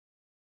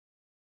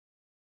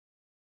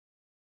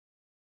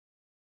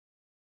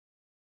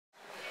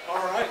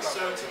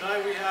So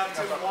tonight we have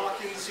Tim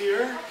Watkins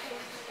here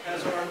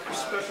as our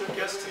special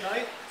guest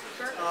tonight.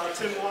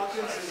 Tim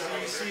Watkins is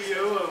the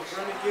CEO of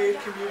Renegade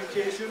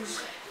Communications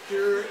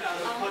here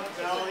out of Hunt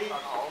Valley,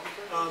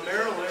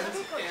 Maryland.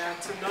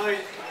 And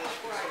tonight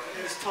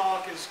his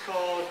talk is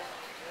called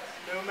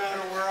 "No Matter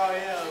Where I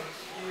Am,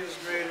 He is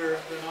Greater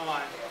Than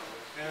I."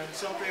 And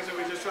some things that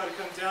we just try to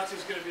come down to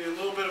is going to be a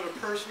little bit of a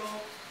personal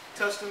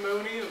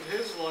testimony of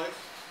his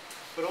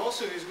life, but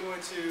also he's going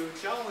to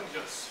challenge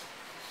us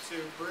to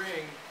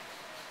bring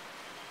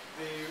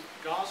the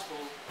gospel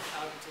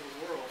out into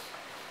the world.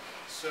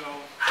 So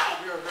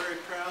we are very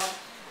proud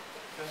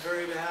and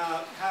very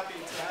happy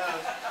to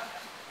have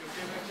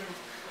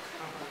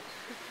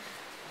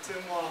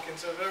Tim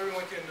Watkins. So if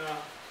everyone can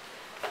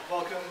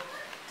welcome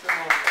Tim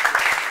Watkins.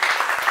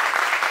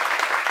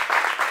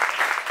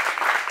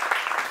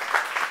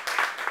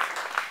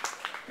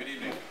 Good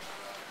evening.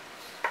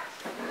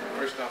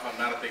 First off, I'm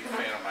not a big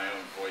fan of my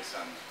own voice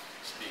on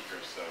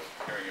speakers, so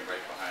hearing it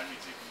right behind me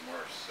is even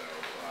worse. So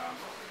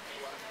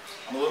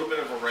I'm a little bit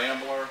of a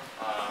rambler.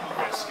 I'm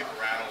going to skip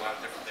around a lot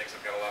of different things.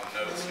 I've got a lot of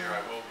notes here.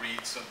 I will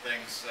read some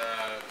things,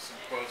 some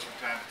quotes from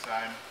time to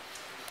time.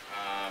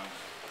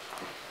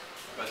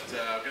 But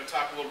I'm going to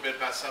talk a little bit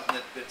about something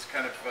that's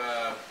kind of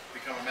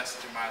become a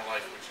message in my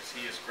life, which is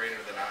He is greater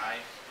than I,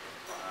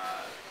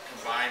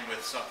 combined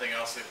with something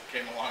else that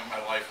came along in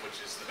my life,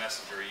 which is the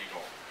messenger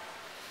eagle.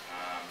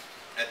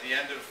 At the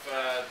end of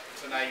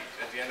tonight,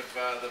 at the end of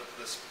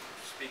the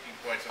speaking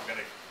points, I'm going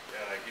to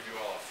give you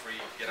all a free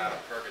get out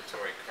of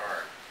purgatory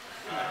card.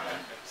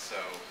 So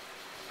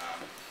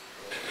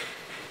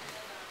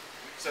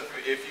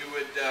if you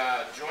would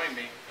join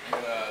me,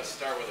 I'm going to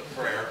start with a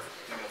prayer.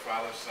 In the name of the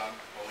Father, Son,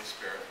 Holy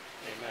Spirit.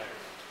 Amen.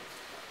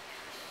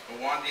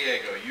 Juan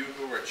Diego, you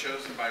who were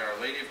chosen by Our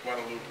Lady of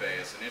Guadalupe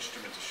as an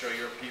instrument to show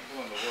your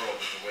people and the world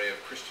that the way of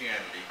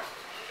Christianity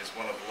is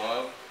one of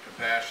love,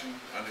 compassion,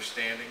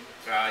 understanding,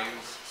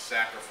 values,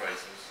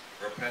 sacrifices,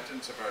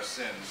 repentance of our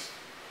sins,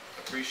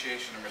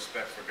 appreciation and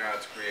respect for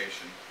God's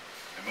creation,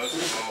 and most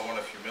of all, one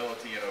of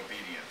humility and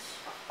obedience.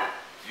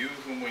 You,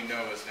 whom we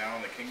know is now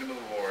in the kingdom of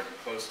the Lord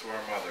and close to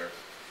our mother,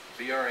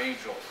 be our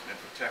angel and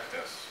protect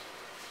us.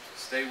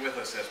 Stay with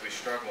us as we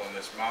struggle in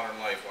this modern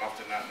life,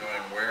 often not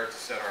knowing where to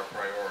set our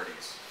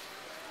priorities.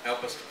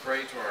 Help us to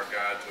pray to our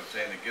God to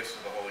obtain the gifts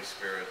of the Holy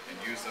Spirit and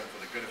use them for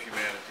the good of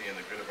humanity and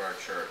the good of our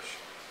church.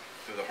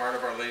 Through the heart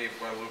of Our Lady of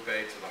Guadalupe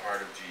to the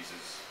heart of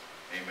Jesus.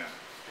 Amen.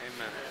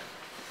 Amen.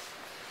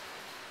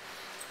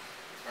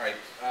 All right,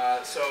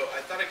 so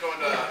I thought I'd go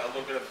into a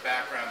little bit of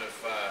background of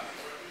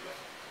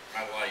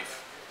my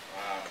life.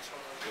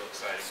 Real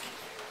exciting.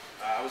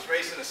 I was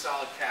raised in a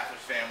solid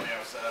Catholic family. I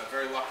was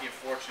very lucky and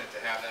fortunate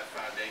to have that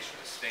foundation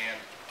to stand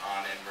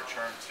on and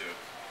return to.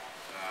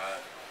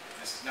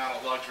 This is not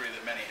a luxury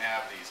that many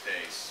have these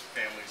days.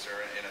 Families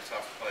are in a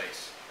tough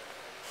place.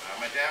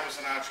 My dad was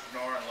an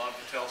entrepreneur and loved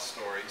to tell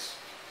stories.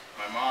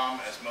 My mom,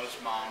 as most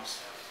moms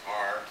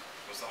are,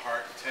 was the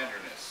heart and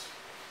tenderness.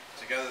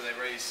 Together they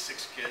raised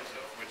 6 kids,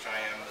 of which I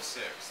am the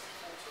 6th.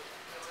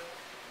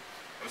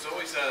 I was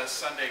always a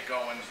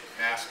Sunday-going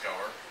mass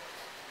goer.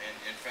 And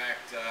in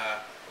fact,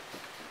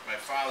 my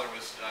father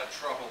was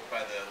troubled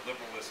by the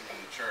liberalism in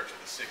the church of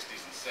the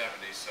 60s and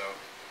 70s, so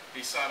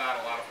he sought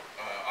out a lot of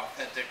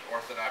authentic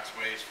Orthodox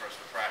ways for us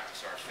to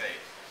practice our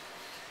faith.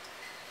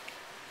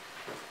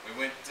 We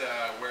went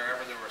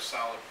wherever there were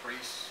solid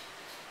priests.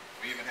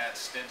 We even had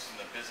stints in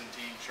the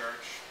Byzantine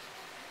church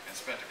and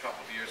spent a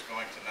couple of years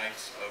going to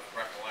nights of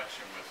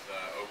recollection with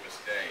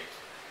Opus Dei.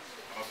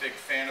 I'm a big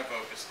fan of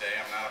Opus Dei.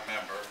 I'm not a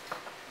member,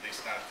 at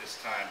least not at this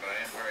time, but I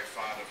am very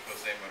fond of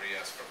Jose Maria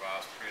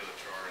Escrivã's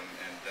Prelator,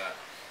 and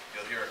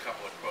you'll hear a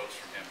couple of quotes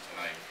from him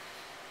tonight.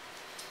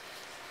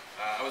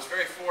 I was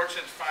very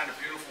fortunate to find a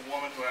beautiful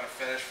woman who had a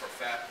fetish for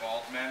fat,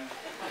 bald men,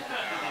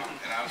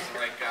 and I was the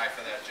right guy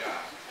for that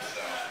job.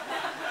 So,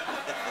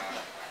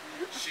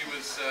 she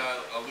was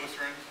a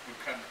Lutheran who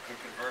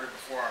converted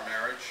before our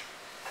marriage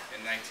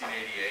in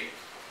 1988. It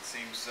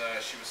seems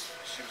she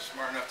was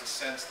smart enough to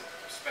sense the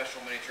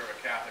special nature of a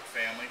Catholic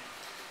family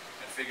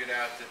and figured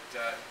out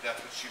that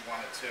that's what she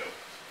wanted too.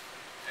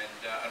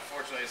 And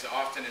unfortunately, as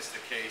often is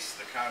the case,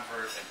 the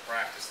convert and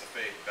practice the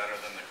faith better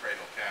than the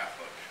cradle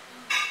Catholic.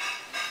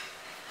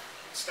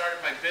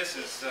 Started my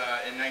business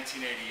in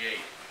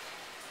 1988.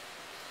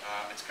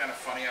 It's kind of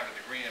funny, I have a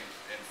degree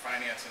in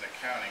finance and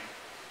accounting,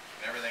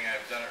 and everything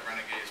I've done at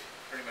Renegade has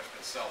pretty much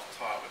been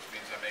self-taught, which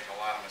means I make a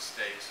lot of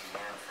mistakes and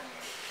learn from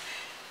them.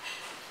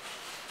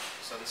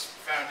 So this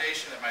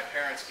foundation that my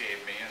parents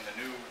gave me and the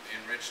new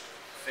enriched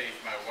faith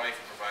my wife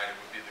provided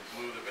would be the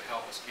glue that would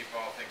help us keep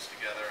all things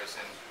together, as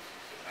in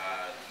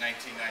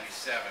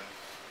 1997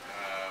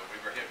 we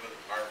were hit with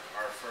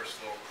our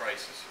first little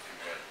crisis, if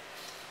you would.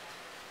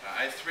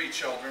 I have 3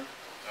 children.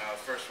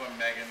 First one,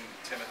 Megan,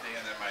 Timothy,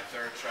 and then my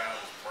 3rd child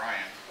is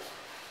Brian.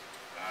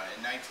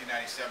 In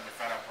 1997, we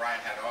found out Brian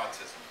had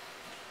autism.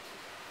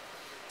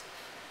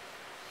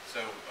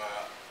 So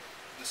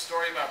the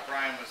story about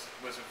Brian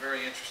was a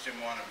very interesting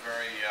one and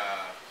very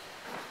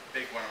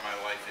big one in my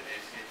life.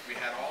 We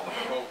had all the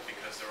hope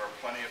because there were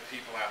plenty of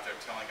people out there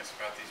telling us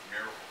about these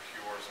miracle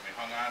cures, and we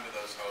hung on to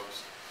those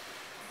hopes.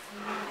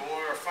 But when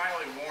we were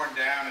finally worn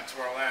down into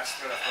our last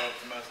thread of hope,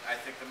 I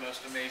think the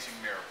most amazing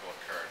miracle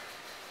occurred.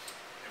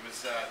 It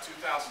was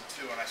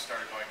 2002 when I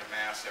started going to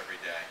Mass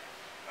every day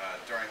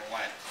during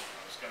Lent.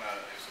 It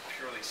was a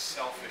purely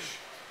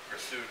selfish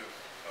pursuit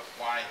of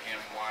why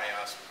him, why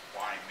us,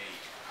 why me.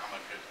 I'm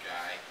a good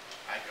guy.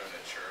 I go to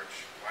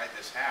church. Why'd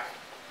this happen?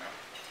 You know?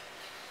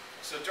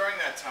 So during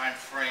that time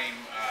frame,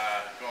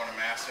 going to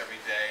Mass every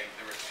day,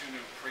 there were 2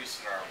 new priests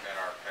at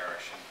our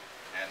parish,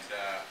 and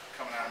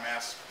coming out of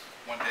Mass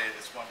one day,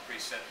 this one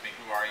priest said to me,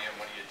 "Who are you and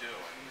what do you do?"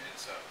 And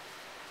so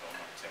I told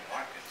him, "I'm Tim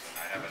Watkins, and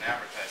I have an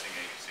advertising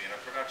agency and a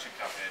production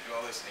company. I do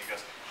all this." And he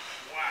goes,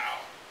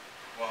 "Wow,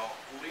 well,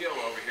 Leo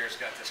over here's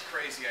got this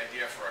crazy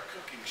idea for a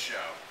cooking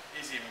show.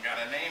 He's even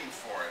got a name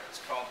for it.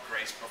 It's called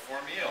Grace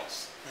Before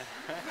Meals."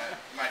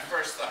 My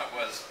first thought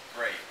was,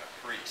 great, a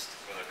priest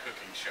with a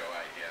cooking show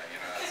idea. You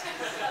know, that's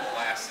the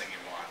last thing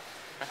you want.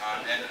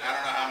 And I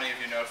don't know how many of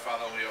you know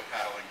Father Leo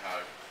Paddling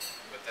Hug,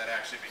 but that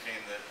actually became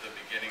the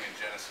beginning and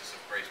genesis of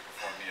Grace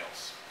Before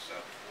Meals. So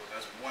that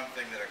was one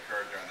thing that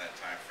occurred during that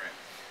time frame.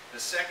 The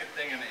second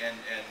thing,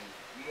 and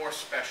more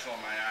special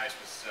in my eyes,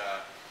 was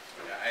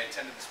I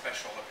attended the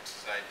Special Olympics,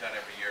 as I had done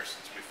every year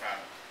since we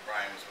found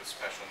Brian was with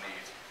special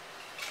needs.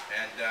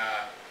 And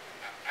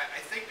I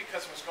think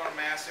because I was going to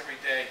Mass every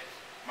day,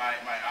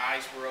 my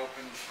eyes were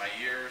open, my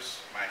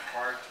ears, my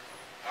heart.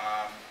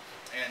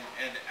 And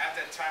at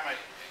that time,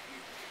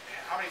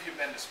 how many of you have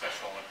been to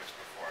Special Olympics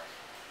before?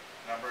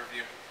 A number of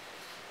you.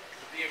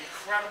 The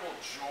incredible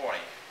joy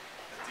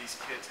that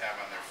these kids have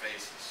on their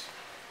faces.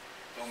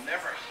 They'll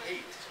never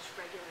hate.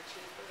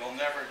 They'll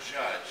never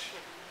judge.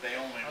 They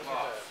only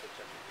love.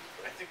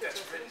 I think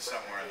that's written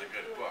somewhere in the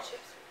good book.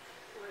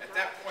 At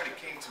that point, it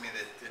came to me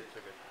that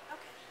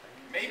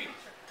maybe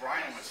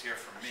Brian was here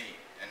for me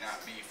and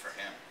not me for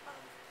him.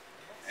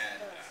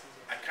 And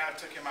I kind of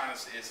took him on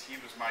as he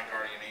was my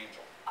guardian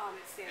angel.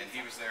 And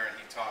he was there and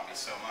he taught me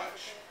so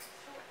much.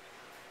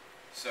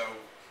 So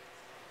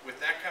with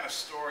that kind of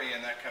story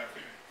and that kind of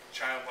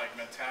childlike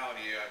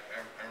mentality,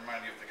 I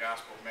remind you of the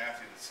Gospel of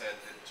Matthew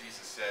that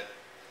Jesus said,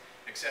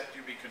 "Except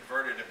you be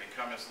converted and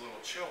become as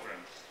little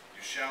children,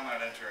 you shall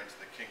not enter into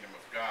the kingdom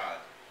of God."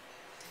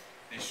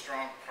 These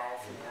strong,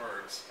 powerful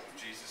words of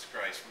Jesus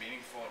Christ,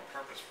 meaningful and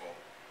purposeful,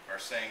 are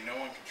saying no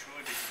one can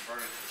truly be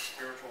converted to the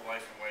spiritual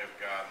life and way of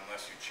God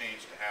unless you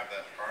change to have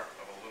that heart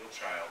of a little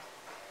child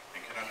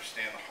and can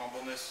understand the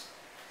humbleness,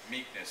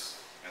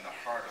 meekness, and the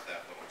heart of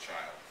that little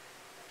child.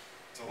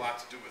 It's a lot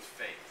to do with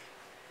faith.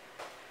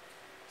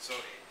 So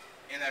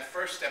in that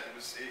first step,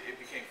 it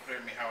became clear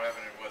to me how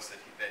evident it was that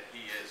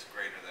he is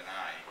greater than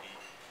I. He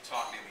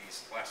taught me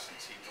these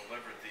lessons. He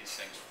delivered these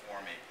things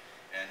for me.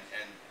 And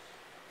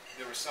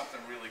there was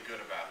something really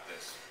good about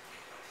this.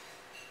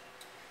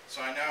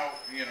 So I now,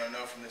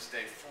 know from this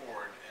day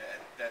forward,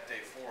 that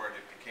day forward,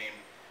 it became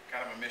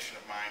kind of a mission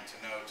of mine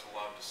to know, to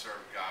love, to serve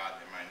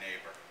God and my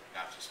neighbor,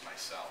 not just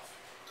myself.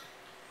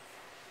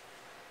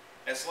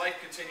 As life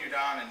continued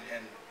on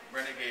and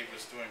Renegade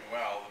was doing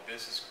well, the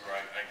business grew,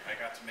 I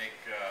got to make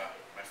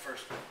my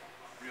first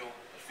real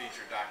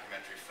feature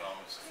documentary film.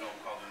 It was a film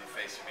called In the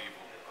Face of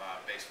Evil,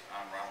 based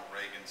on Ronald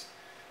Reagan's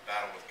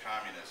battle with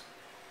communism.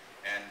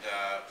 And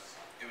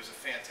it was a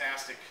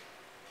fantastic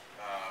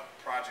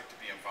project to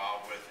be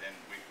involved with, and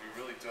we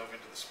really dove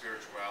into the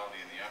spirituality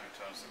and the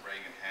undertones that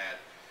Reagan had.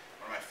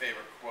 One of my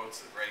favorite quotes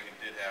that Reagan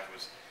did have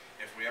was,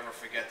 "If we ever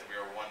forget that we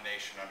are one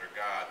nation under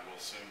God, we'll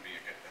soon be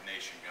a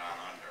nation gone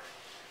under."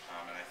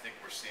 And I think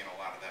we're seeing a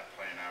lot of that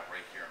playing out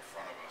right here in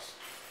front of us.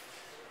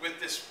 With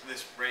this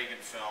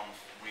Reagan film,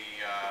 we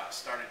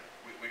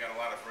got a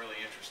lot of really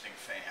interesting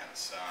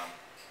fans.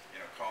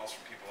 Calls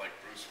from people like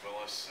Bruce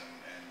Willis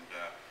and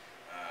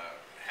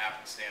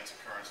happenstance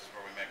occurrences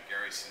where we met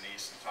Gary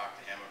Sinise and talked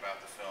to him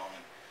about the film,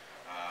 and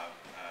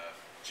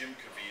Jim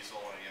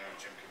Caviezel,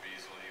 Jim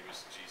Caviezel, he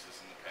was Jesus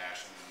in the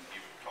Passion, and he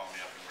would call me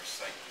up and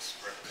recite the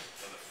script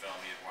of the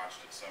film. He had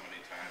watched it so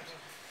many times.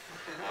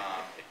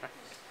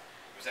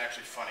 It was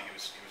actually funny. He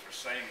was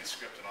reciting the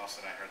script, and all of a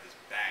sudden I heard this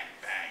bang,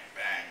 bang,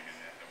 bang, and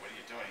 "What are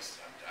you doing?" He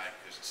said,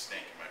 "There's a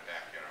snake in my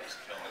backyard. I was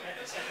killing it."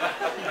 It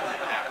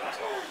happens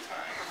all the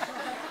time.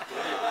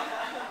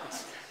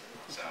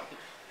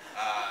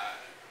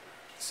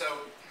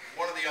 So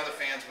one of the other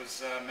fans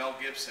was Mel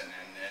Gibson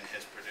and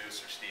his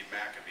producer Steve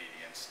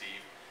McAbeedy, and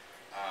Steve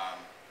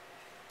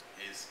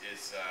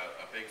is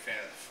a big fan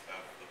of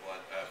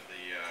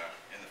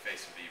In the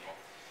Face of Evil.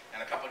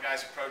 And a couple of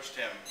guys approached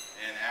him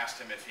and asked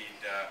him if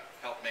he'd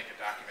help make a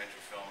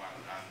documentary film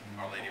on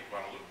Our Lady of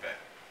Guadalupe.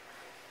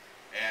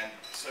 And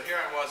so here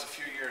I was a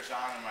few years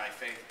on in my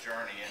faith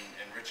journey and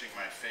enriching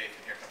my faith,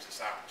 and here comes this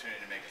opportunity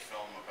to make a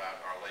film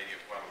about Our Lady of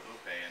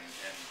Guadalupe, and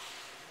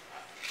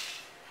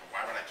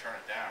why would I turn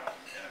it down?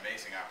 An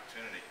amazing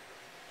opportunity.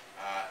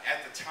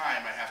 At the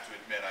time, I have to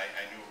admit,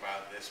 I knew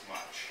about this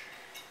much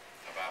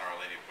about Our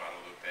Lady of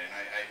Guadalupe, and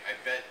I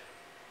bet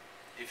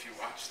if you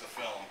watch the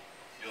film,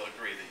 you'll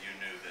agree that you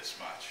knew this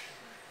much.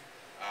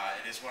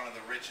 It is one of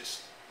the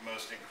richest,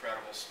 most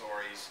incredible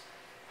stories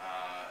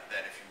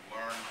that if you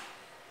learn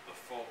the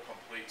full,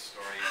 complete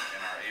story and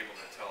are able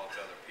to tell it to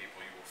other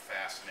people, you will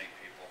fascinate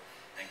people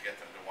and get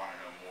them to want to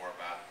know more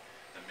about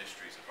the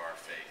mysteries of our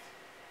faith.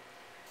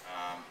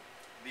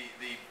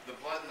 The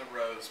Blood and the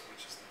Rose,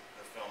 which is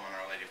the film on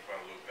Our Lady of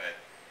Guadalupe,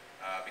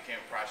 became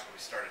a project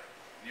we started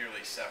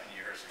nearly 7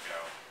 years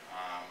ago,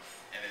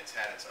 and it's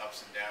had its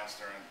ups and downs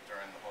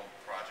during the whole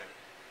project.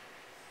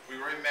 We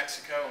were in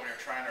Mexico and we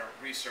were trying to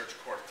research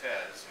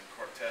Cortez, and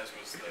Cortez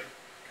was the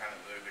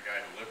guy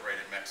who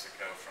liberated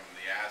Mexico from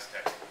the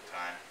Aztecs at the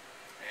time,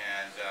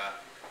 and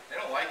they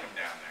don't like him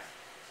down there,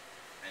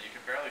 and you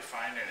can barely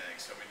find anything.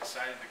 So we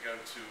decided to go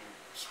to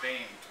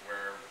Spain, to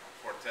where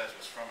Cortez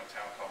was from, a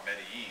town called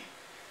Medellin,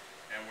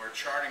 and we're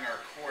charting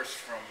our course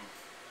from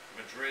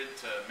Madrid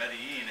to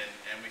Medellin,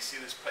 and we see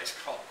this place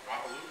called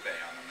Guadalupe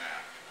on the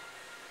map,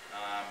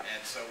 and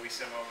so we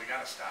said, well, we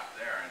got to stop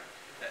there. And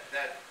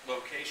that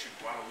location,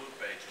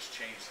 Guadalupe, just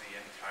changed the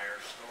entire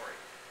story.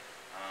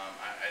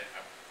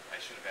 I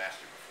should have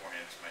asked you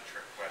beforehand, it's my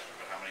trick question,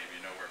 but how many of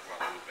you know where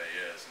Guadalupe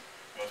is? And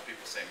most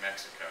people say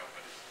Mexico,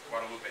 but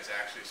Guadalupe is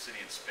actually a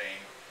city in Spain.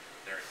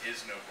 There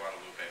is no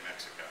Guadalupe,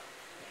 Mexico.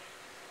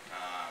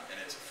 And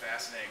it's a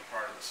fascinating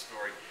part of the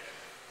story.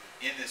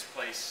 In this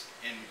place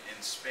in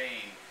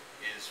Spain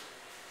is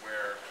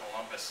where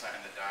Columbus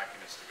signed the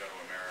documents to go to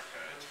America.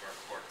 It's where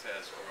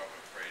Cortez grew up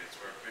and prayed. It's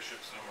where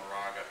Bishop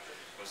Zumarraga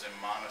was in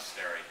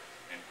monastery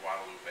in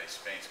Guadalupe,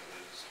 Spain. So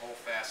there's this whole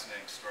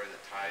fascinating story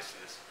that ties to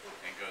this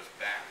and goes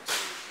back to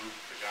Luke,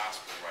 the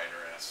gospel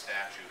writer, and a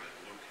statue that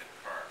Luke had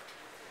carved.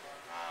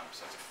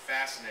 So it's a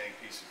fascinating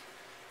piece of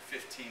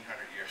 1,500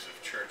 years of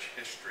church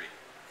history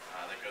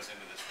that goes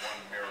into this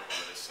one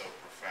miracle that is so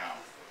profound.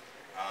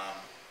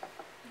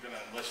 I'm going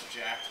to enlist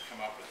Jack to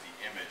come up with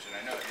the image, and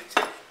I know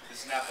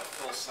this is not the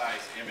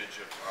full-size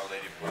image of Our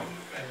Lady of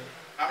Guadalupe.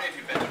 How many of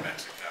you been to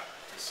Mexico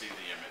to see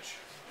the image?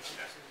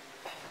 Okay.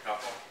 A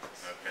couple?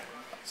 Okay.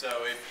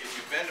 So if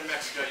you've been to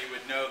Mexico, you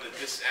would know that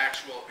this is an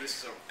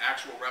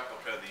actual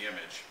replica of the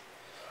image.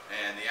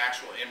 And the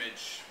actual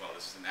image, well,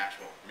 this is an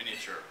actual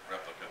miniature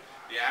replica.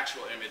 The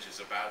actual image is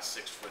about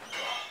 6 foot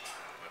tall.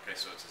 Okay,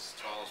 so it's as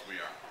tall as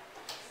we are.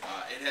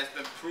 It has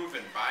been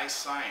proven by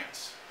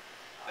science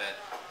that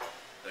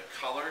the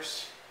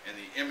colors and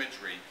the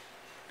imagery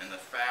and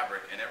the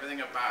fabric and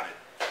everything about it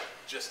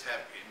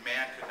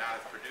man could not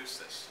have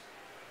produced this.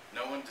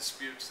 No one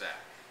disputes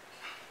that.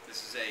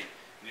 This is a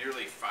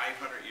nearly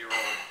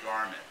 500-year-old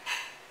garment.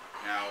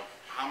 Now,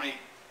 how many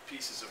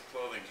pieces of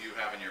clothing do you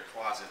have in your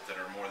closet that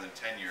are more than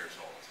 10 years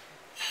old?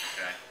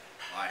 Okay,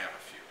 well, I have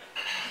a few,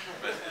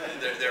 but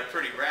they're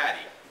pretty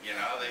ratty. You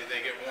know,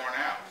 they get worn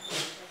out.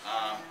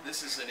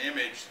 This is an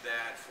image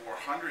that for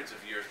hundreds of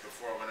years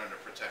before it went under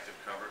protective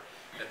cover,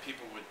 that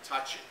people would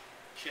touch it,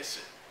 kiss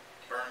it,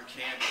 burn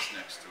candles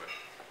next to it,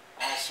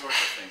 all sorts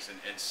of things,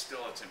 and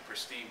still it's in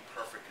pristine,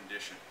 perfect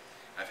condition.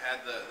 I've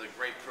had the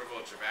great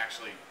privilege of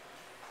actually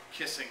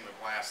kissing the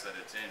glass that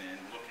it's in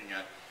and looking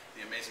at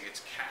the amazing,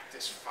 it's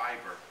cactus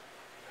fiber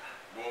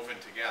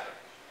woven together.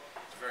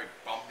 It's very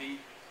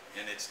bumpy,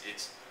 and it's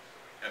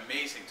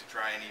amazing to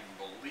try and even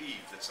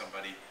believe that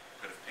somebody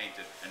could have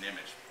painted an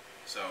image.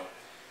 So,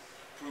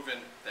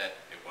 proven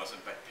that it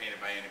wasn't painted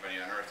by anybody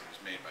on earth, it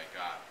was made by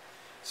God.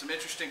 Some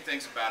interesting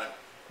things about it,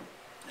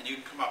 and you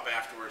can come up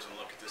afterwards and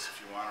look at this if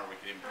you want, or we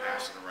can even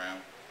pass it around.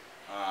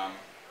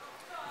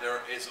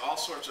 There is all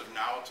sorts of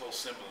Nahuatl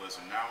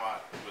symbolism.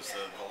 Nahuatl was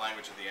the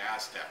language of the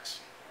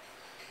Aztecs.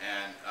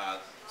 And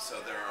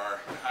so there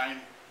are 9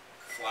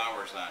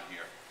 flowers on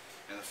here.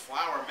 And the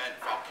flower meant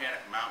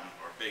volcanic mountain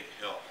or big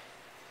hill.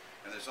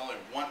 And there's only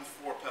one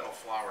 4-petal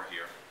flower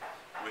here,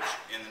 which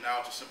in the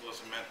Nahuatl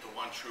symbolism meant the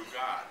one true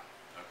God.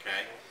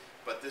 Okay?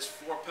 But this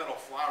 4-petal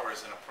flower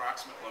is an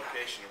approximate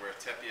location where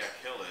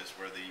Tepeyac Hill is,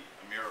 where the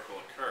miracle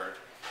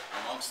occurred,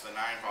 amongst the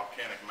 9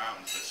 volcanic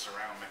mountains that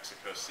surround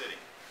Mexico City.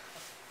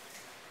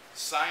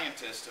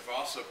 Scientists have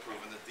also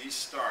proven that these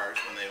stars,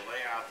 when they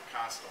lay out the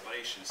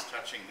constellations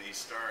touching these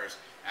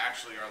stars,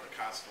 actually are the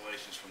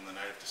constellations from the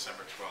night of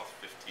December 12th,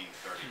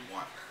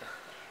 1531.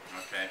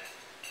 Okay?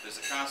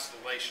 There's a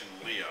constellation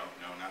Leo,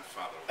 no, not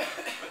Father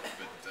Leo,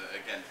 but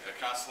again, a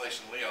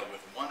constellation Leo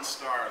with one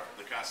star of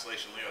the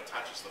constellation Leo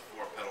touches the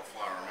 4-petal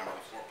flower. Remember,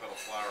 the 4-petal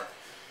flower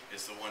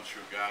is the one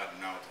true God in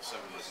Nahuatl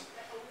symbolism.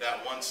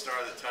 That one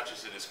star that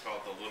touches it is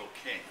called the Little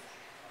King.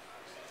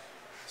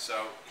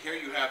 So here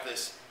you have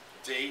this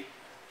date,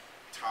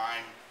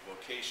 time,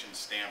 location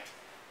stamped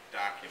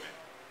document.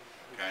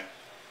 Okay?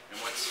 And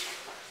what's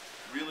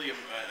really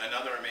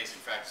another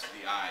amazing fact is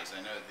the eyes.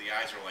 I know the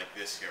eyes are like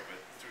this here, but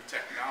through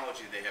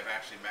technology they have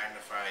actually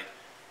magnified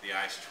the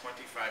eyes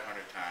 2,500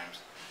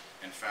 times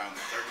and found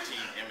 13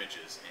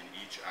 images in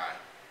each eye.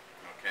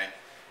 Okay?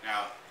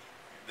 Now,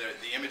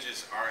 the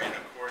images are in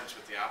accordance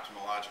with the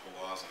ophthalmological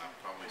laws, and I'm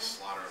probably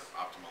slaughter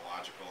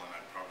ophthalmological, and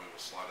I probably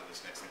will slaughter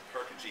this next thing,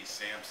 Perkin-G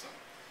Sampson,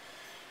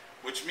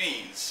 which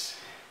means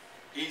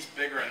he's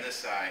bigger in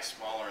this eye,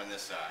 smaller in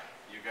this eye.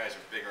 You guys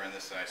are bigger in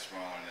this eye,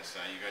 smaller in this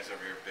eye. You guys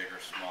over here, bigger,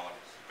 smaller.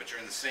 But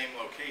you're in the same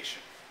location.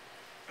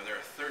 Now, there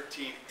are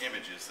 13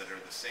 images that are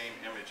the same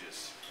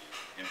images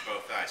in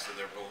both eyes, so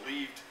they're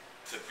believed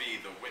to be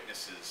the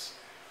witnesses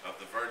of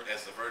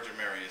as the Virgin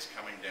Mary is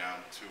coming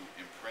down to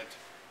imprint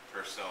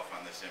herself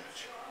on this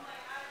image.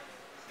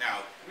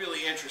 Now,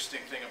 really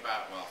interesting thing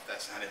about, well,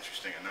 that's not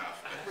interesting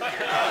enough, but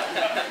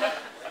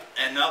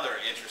another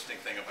interesting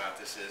thing about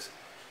this is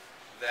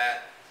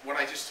that what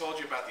I just told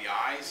you about the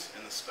eyes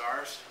and the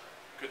stars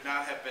could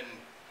not have been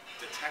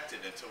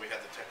detected until we had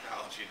the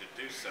technology to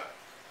do so.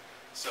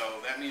 So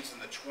that means in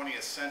the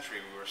 20th century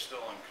we were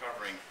still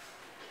uncovering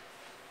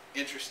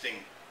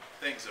interesting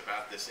things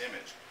about this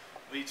image.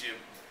 Leads you,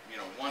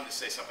 one, to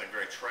say something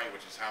very trite,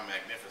 which is how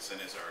magnificent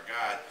is our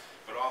God,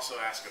 but also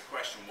ask a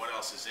question, what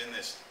else is in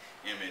this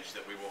image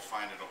that we will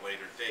find at a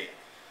later date,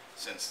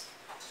 since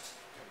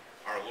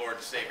our Lord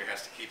and Savior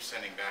has to keep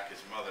sending back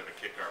his mother to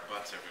kick our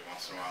butts every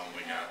once in a while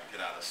when we get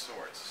out of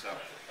sorts. So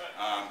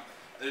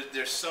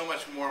there's so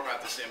much more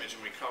about this image,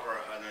 and we cover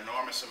an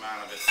enormous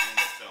amount of it in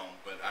the film,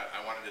 but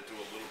I wanted to do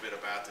a little bit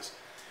about this.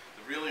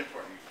 The really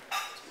important,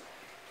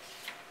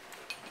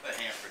 a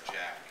hand for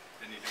Jack.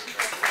 Didn't he do it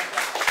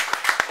right?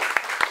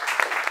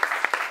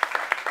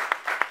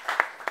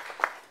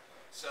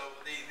 So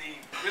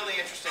the really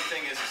interesting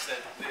thing is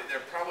that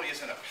there probably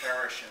isn't a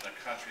parish in the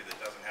country that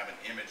doesn't have an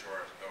image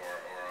or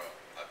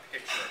a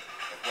picture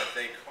of what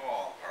they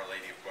call Our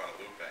Lady of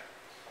Guadalupe.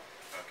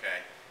 Okay,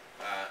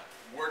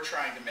 we're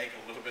trying to make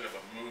a little bit of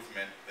a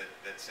movement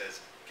that says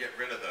get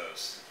rid of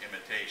those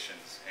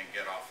imitations and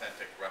get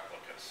authentic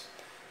replicas.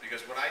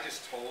 Because what I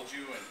just told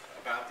you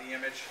about the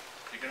image,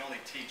 you can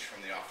only teach from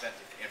the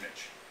authentic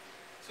image.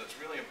 So it's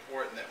really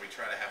important that we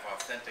try to have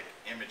authentic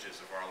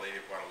images of Our Lady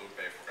of Guadalupe,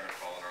 if we're going to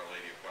call it Our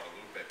Lady of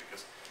Guadalupe,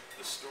 because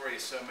the story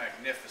is so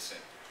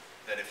magnificent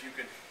that if you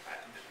could,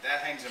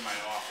 that hangs in my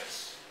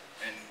office,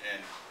 and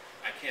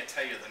I can't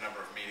tell you the number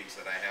of meetings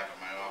that I have in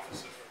my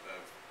office of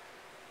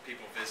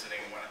people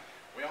visiting.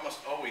 We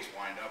almost always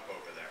wind up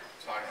over there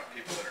talking about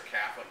people that are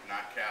Catholic,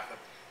 not Catholic,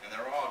 and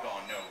they're all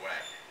going, no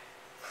way.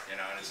 And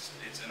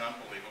it's an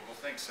unbelievable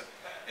thing. So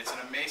it's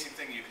an amazing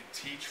thing. You can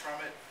teach from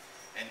it.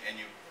 And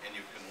you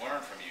can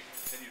learn from it, you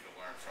continue to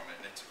learn from it,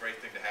 and it's a great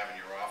thing to have in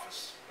your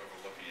office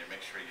overlooking you,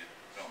 make sure you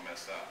don't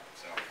mess up.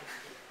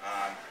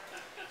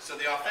 So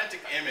the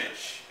authentic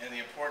image and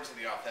the importance of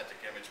the authentic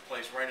image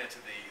plays right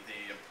into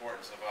the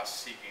importance of us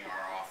seeking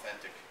our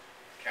authentic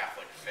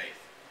Catholic faith.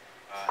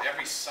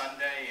 Every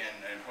Sunday,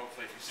 and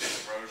hopefully if you say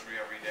the rosary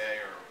every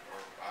day or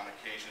on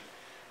occasion,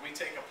 we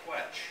take a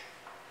pledge.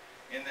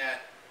 In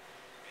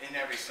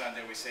every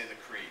Sunday we say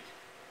the creed,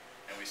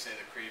 and we say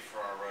the creed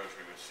for our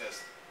rosary, which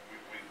says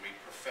we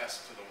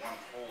profess to the one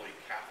holy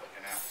Catholic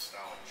and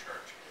Apostolic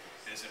Church.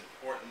 It is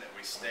important that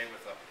we stay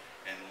with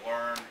and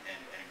learn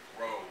and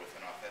grow with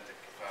an authentic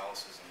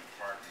Catholicism in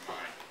heart and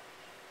mind.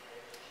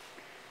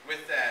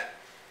 With that,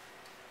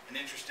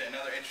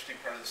 another interesting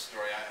part of the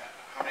story,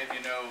 how many of you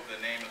know the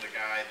name of the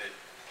guy that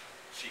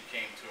she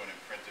came to and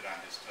imprinted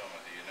on his toma?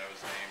 Do you know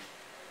his name?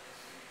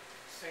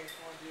 Saint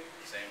Juan Diego.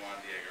 Saint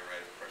Juan Diego, right?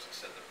 Of course, I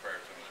said the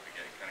prayer to him at the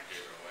beginning, kind of gave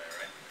it away,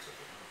 right?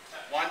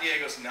 Juan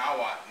Diego's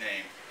Nahuatl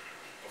name,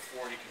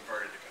 before he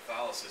converted to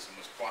Catholicism,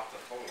 was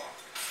Cuauhtémoc.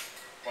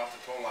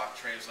 Cuauhtémoc,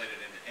 translated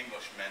into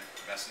English, meant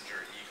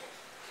messenger eagle.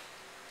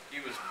 He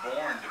was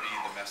born to be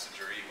the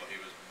messenger eagle. He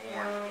was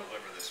born to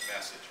deliver this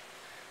message.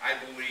 I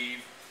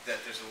believe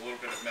that there's a little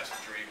bit of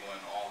messenger eagle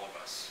in all of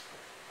us,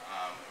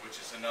 which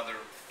is another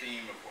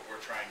theme of what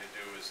we're trying to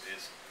do is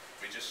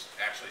we just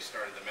actually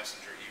started the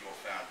Messenger Eagle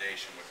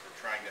Foundation, which we're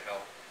trying to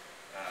help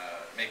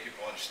make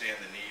people understand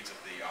the needs of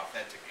the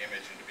authentic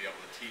image and to be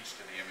able to teach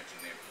to the image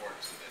and the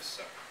importance of this.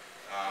 So,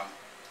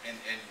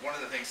 and one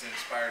of the things that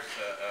inspires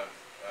a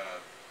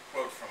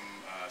quote from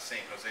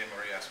Saint Jose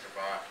Maria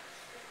Escrivá,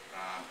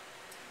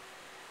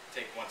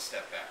 take one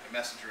step back, the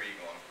messenger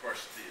eagle, and of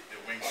course the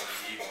wings of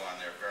the eagle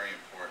on there are very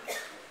important.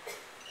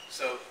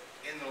 So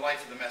in the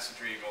life of the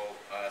messenger eagle,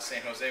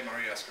 Saint Jose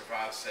Maria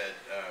Escrivá said,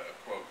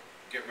 quote,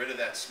 "Get rid of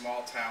that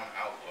small town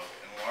outlook,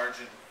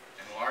 enlarge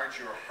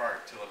your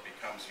heart till it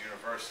becomes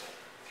universal,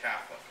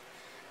 Catholic.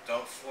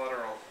 Don't flutter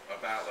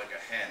about like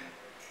a hen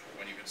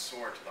when you can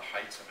soar to the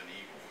heights of an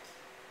eagle.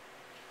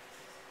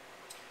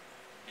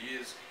 He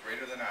is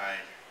greater than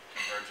I,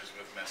 converges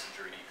with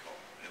messenger eagle,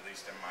 at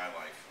least in my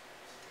life."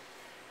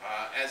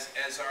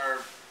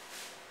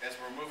 As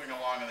we're moving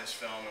along in this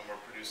film and we're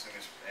producing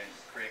this and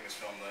creating this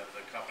film,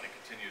 the company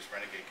continues,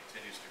 Renegade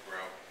continues to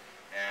grow,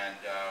 and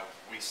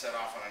we set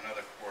off on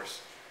another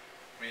course.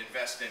 We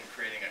invest in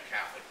creating a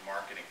Catholic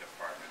marketing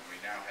department. We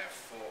now have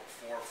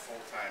four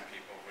full-time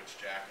people, which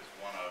Jack is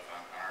one of,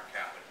 on our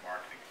Catholic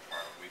marketing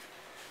department.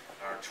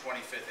 Our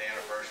 25th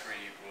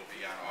anniversary will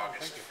be on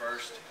August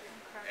 1st,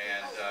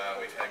 and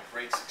we've had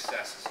great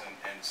successes,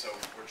 and so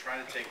we're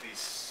trying to take these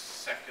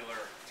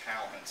secular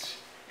talents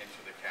into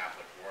the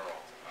Catholic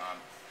world.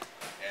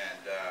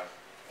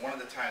 One of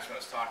the times when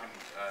I was talking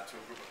to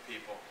a group of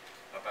people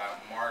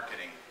about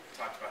marketing, we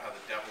talked about how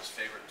the devil's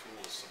favorite tool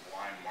is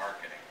sublime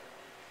marketing.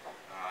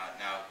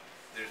 Now,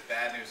 there's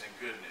bad news and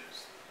good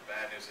news. The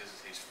bad news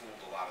is he's fooled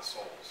a lot of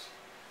souls.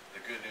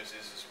 The good news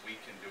is we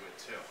can do it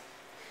too.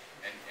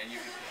 And you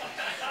can,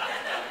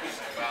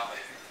 well,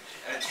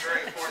 and it's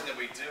very important that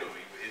we do.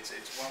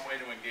 It's one way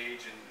to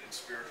engage in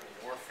spiritual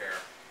warfare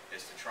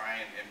is to try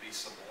and be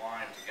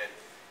sublime, to get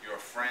your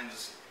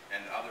friends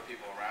and other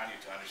people around you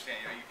to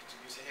understand. You know,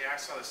 you say, hey, I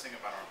saw this thing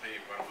about Our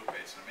Lady of Guadalupe.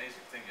 It's an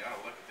amazing thing. You ought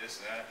to look at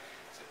this and that.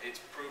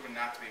 It's proven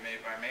not to be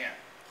made by man.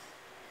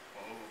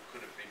 Well, who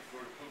could it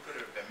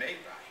have been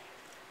made by?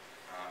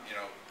 You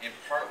know, in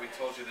part, we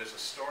told you there's a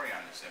story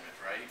on this image,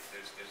 right?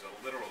 There's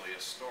literally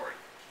a story.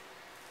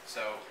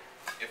 So,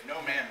 if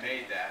no man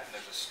made that, and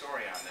there's a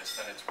story on this,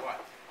 then it's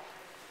what?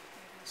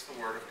 It's the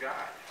Word of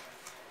God.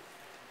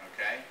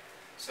 Okay?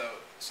 So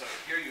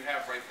here you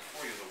have right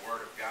before you the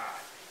Word of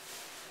God.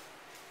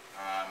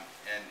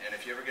 And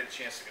if you ever get a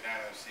chance to go down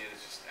there and see it,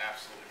 it's just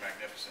absolutely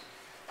magnificent.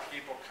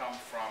 People come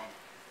from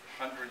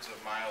hundreds of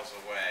miles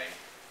away,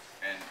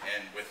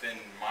 and within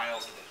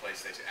miles of the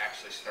place, they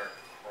actually start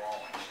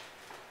crawling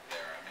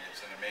there. I mean,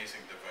 it's an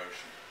amazing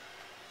devotion.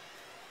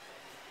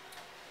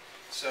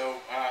 So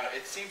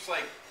it seems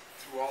like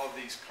through all of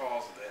these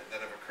calls that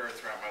have occurred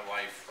throughout my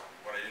life,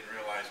 what I didn't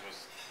realize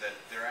was that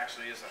there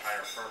actually is a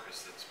higher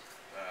purpose that's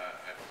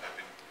I've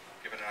been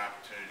given an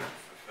opportunity to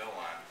fulfill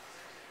on.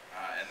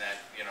 And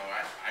that, you know,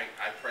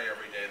 I pray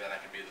every day that I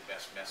can be the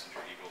best messenger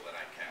eagle that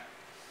I can.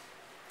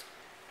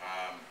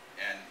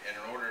 And in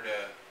order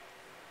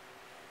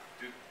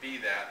to be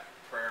that,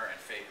 prayer and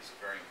faith is a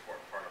very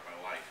important part of my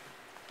life.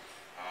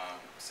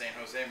 Saint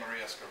Jose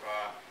Maria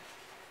Escrivá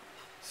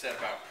said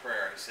about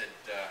prayer, he said,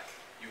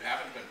 you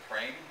haven't been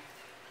praying.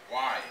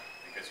 Why?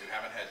 Because you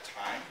haven't had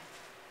time?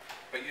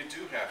 But you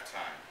do have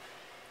time.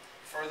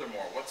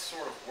 Furthermore, what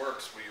sort of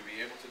works will you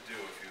be able to do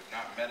if you have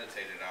not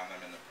meditated on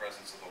them in the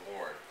presence of the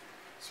Lord,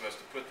 so as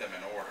to put them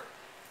in order?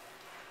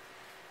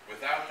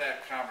 Without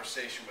that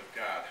conversation with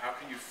God, how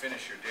can you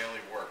finish your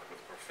daily work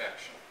with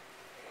perfection?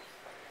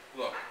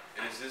 Look,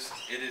 it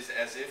is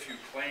as if you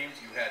claimed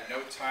you had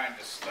no time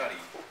to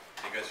study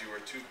because you were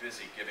too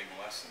busy giving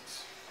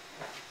lessons.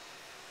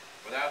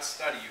 Without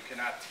study, you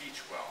cannot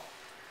teach well.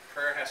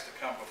 Prayer has to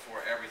come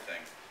before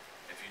everything.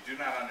 If you do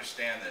not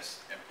understand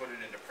this and put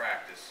it into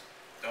practice,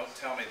 don't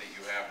tell me that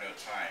you have no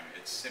time.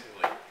 It's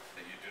simply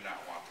that you do not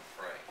want to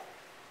pray.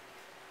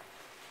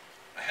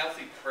 A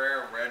healthy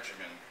prayer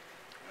regimen.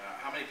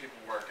 How many people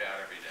work out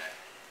every day?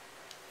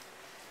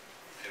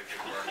 Get a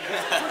good workout.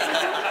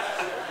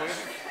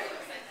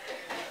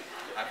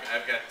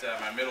 I've got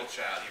my middle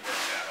child. He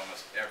works out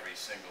almost every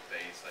single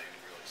day. He's like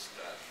really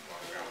stud. He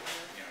walks around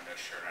with, you know, no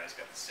shirt on. He's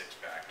got the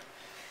six-pack.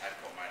 I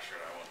pull my shirt.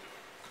 I won't do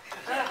it.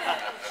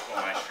 I pull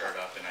my shirt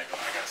up and I go,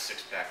 I got a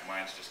six-pack.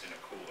 Mine's just in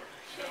a cooler.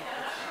 So,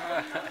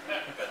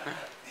 but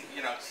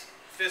you know,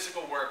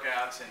 physical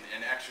workouts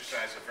and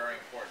exercise are very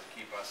important to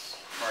keep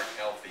us heart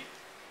healthy.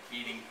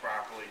 Eating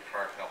properly,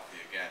 heart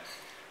healthy again.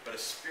 But a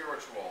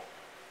spiritual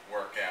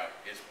workout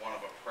is one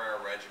of a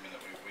prayer regimen that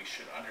we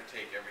should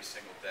undertake every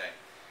single day.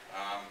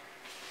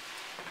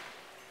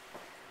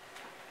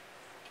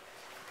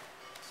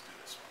 Let's do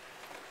this one.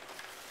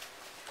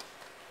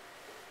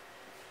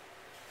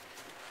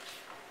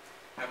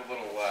 I have a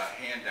little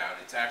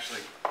handout. It's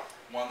actually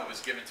one that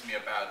was given to me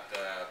about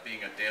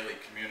being a daily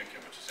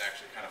communicant, which is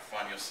actually kind of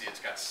fun. You'll see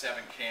it's got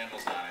 7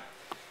 candles on it.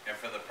 And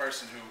for the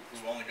person who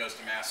only goes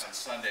to Mass on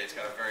Sunday, it's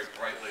got a very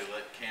brightly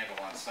lit candle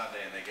on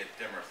Sunday, and they get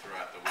dimmer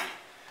throughout the week.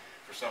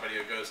 For somebody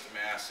who goes to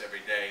Mass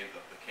every day,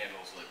 the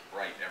candle is lit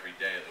bright every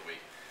day of the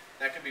week.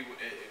 That can be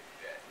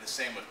the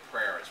same with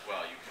prayer as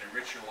well. You can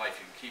enrich your life.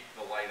 You can keep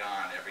the light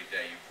on every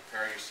day. You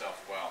prepare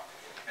yourself well.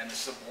 And the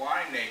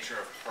sublime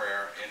nature of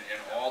prayer in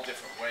all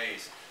different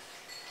ways,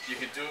 you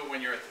can do it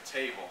when you're at the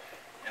table,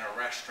 in a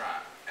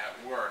restaurant, at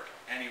work,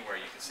 anywhere.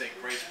 You can say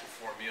grace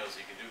before meals.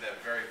 You can do that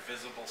very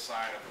visible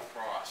sign of the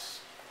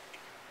cross.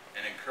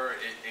 And encourage,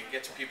 it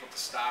gets people to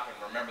stop and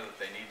remember that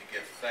they need to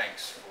give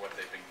thanks for what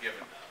they've been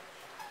given.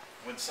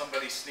 When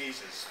somebody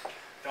sneezes,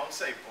 don't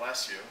say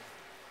bless you.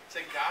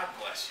 Say God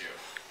bless you.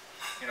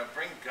 You know,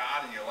 bring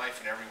God in your life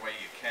in every way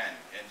you can.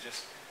 And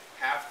just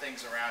have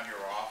things around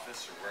your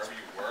office or wherever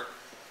you work,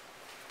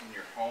 in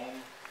your home.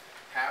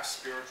 Have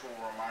spiritual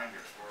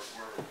reminders.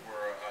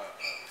 We're a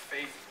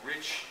faith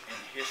rich in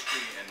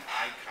history and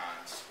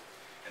icons.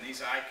 And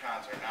these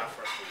icons are not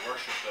for us to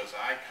worship those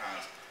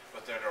icons,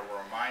 but they're to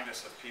remind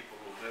us of people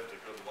who lived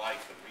a good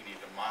life that we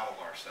need to model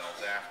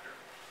ourselves after.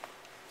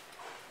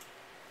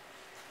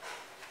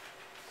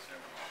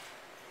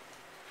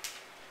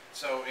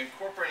 So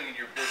incorporating in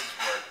your business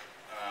work,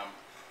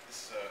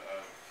 this is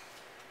a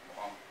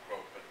long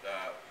quote, but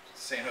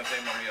Saint Jose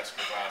Maria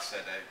Escrivá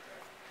said,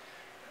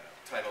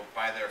 titled,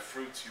 "By their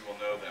fruits you will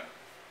know them."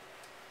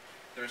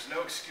 There is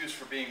no excuse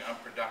for being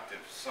unproductive.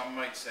 Some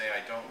might say,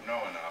 I don't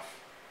know enough,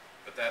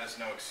 but that is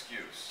no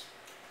excuse.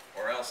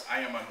 Or else,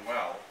 I am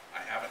unwell,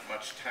 I haven't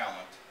much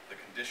talent, the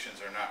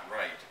conditions are not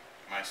right,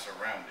 my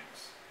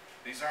surroundings.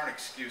 These aren't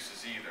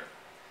excuses either.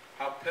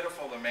 How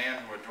pitiful the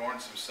man who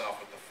adorns himself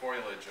with the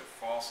foliage of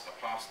false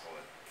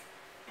apostolate,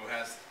 who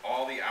has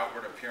all the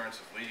outward appearance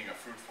of leading a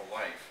fruitful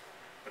life,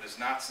 but is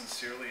not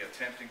sincerely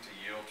attempting to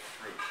yield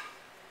fruit.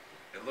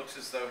 It looks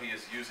as though he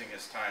is using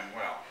his time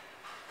well.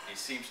 He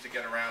seems to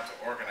get around to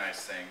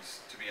organize things,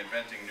 to be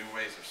inventing new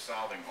ways of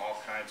solving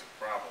all kinds of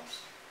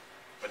problems,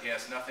 but he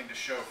has nothing to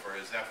show for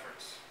his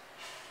efforts.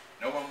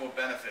 No one will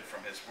benefit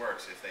from his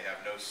works if they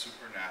have no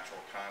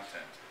supernatural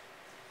content.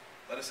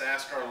 Let us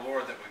ask our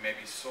Lord that we may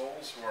be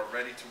souls who are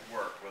ready to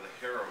work with a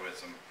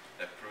heroism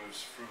that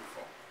proves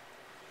fruitful.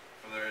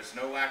 For there is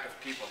no lack of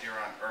people here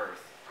on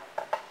earth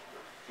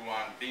who,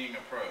 on being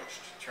approached,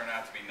 turn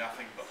out to be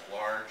nothing but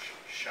large,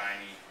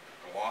 shiny,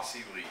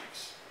 glossy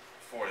leaves,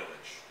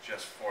 foliage,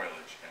 just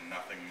foliage, and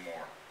nothing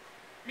more.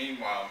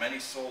 Meanwhile, many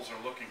souls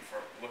are looking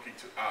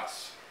to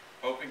us,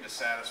 hoping to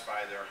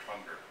satisfy their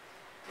hunger,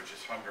 which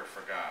is hunger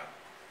for God.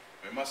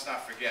 We must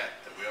not forget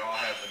that we all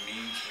have the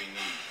means we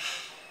need.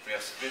 We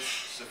have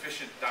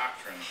sufficient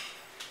doctrine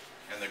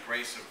and the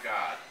grace of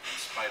God in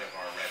spite of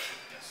our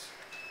wretchedness.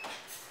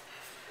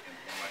 And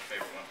one of my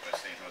favorite ones by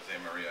St. Jose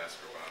Maria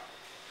Escobar.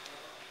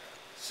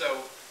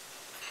 So,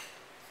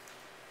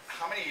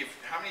 how many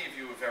of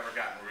you have ever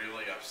gotten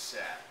really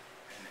upset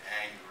and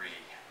angry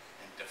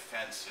and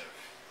defensive?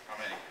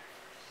 How many?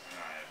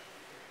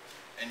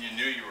 And you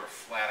knew you were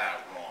flat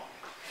out wrong.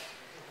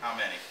 How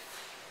many?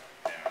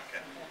 Yeah, okay.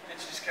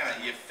 It's just kind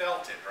of, you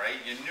felt it, right?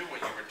 You knew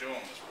what you were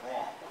doing was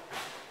wrong.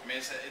 I mean,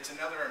 it's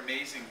another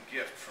amazing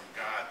gift from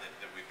God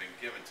that we've been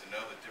given to know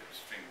the difference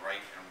between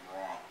right and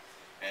wrong.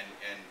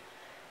 And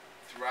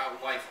throughout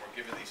life, we're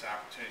given these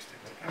opportunities to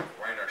kind of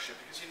right our ship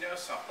because you know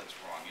something's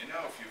wrong. You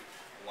know if you've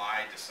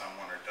lied to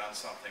someone or done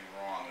something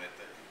wrong, that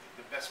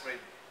the best way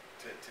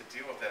to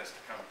deal with that is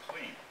to come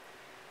clean.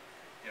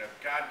 You know,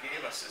 God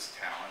gave us this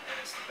talent, and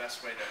it's the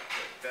best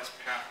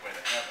pathway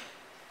to heaven.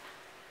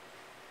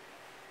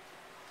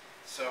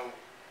 So,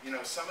 you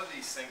know, some of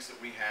these things that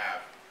we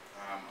have,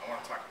 I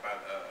want to talk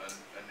about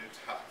a new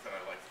topic that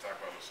I'd like to talk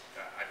about.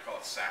 I call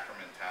it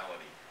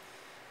sacramentality.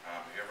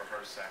 Have you ever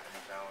heard of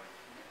sacramentality?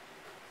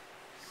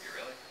 You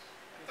really?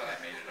 I thought I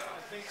made it up.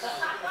 I think so.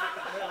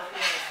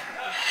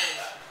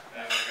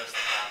 There goes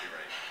the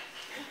copyright.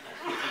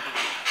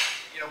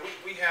 You know,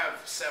 we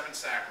have 7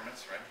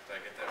 sacraments, right? Did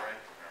I get that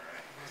right? All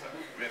right. So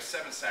we have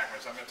 7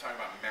 sacraments. I'm going to talk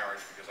about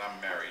marriage because I'm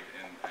married,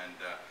 and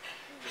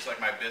just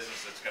like my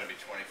business that's going to be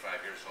 25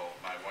 years old,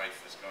 my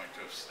wife is going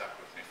to have stuck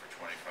with me for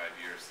 25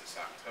 years this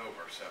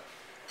October. So,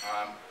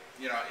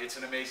 you know, it's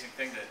an amazing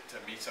thing to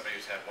meet somebody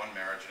who's had one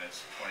marriage and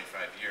it's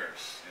 25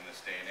 years in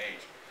this day and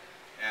age.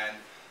 And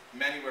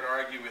many would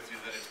argue with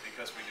you that it's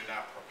because we do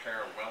not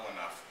prepare well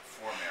enough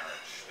for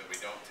marriage, that we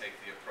don't take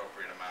the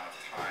appropriate amount of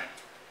time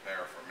to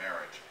prepare for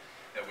marriage,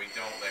 that we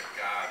don't let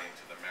God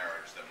into the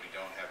marriage, that we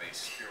don't have a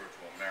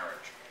spiritual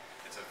marriage.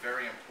 It's a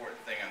very important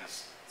thing on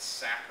this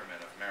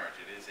sacrament of marriage.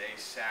 It is a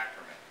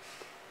sacrament.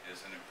 It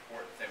is an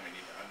important thing we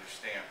need to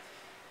understand.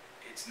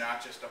 It's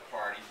not just a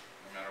party,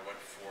 no matter what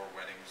 4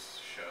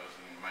 weddings shows.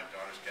 And my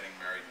daughter's getting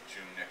married in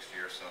June next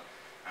year, so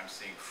I'm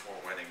seeing 4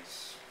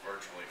 weddings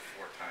virtually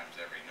 4 times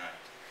every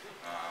night.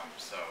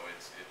 So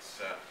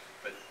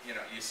but you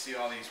know, you see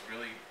all these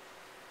really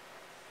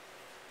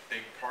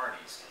big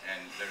parties, and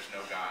there's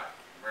no God.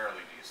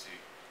 Rarely do you see,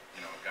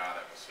 you know, a God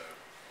episode.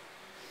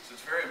 So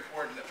it's very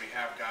important that we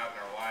have God in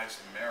our lives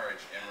in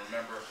marriage, and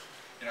remember,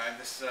 you know, I have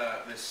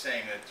this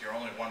saying that you're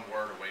only one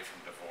word away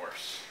from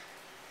divorce.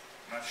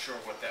 I'm not sure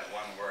what that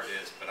one word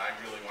is, but I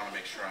really want to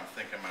make sure I'm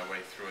thinking my way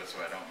through it so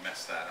I don't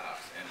mess that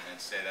up and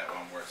say that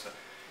one word. So,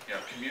 you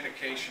know,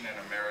 communication in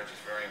a marriage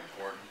is very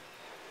important.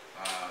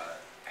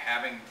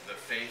 Having the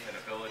faith and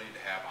ability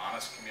to have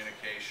honest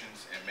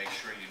communications and make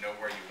sure you know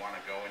where you want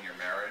to go in your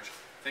marriage.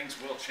 Things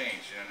will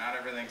change. You know, not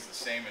everything's the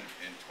same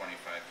in 25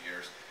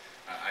 years.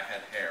 I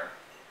had hair.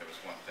 That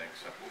was one thing.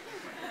 So,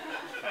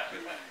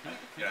 but,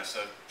 you know,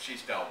 so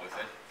she's dealt with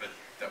it, but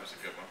that was a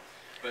good one.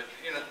 But,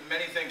 you know,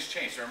 many things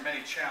change. There are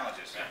many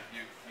challenges.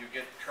 You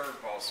get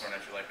curveballs thrown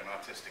at you like an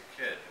autistic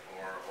kid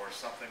or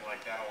something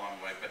like that along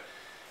the way. But,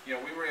 you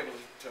know, we were able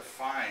to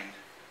find,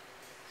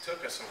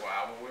 took us a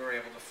while, but we were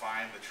able to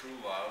find the true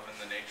love and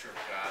the nature of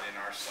God in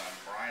our son,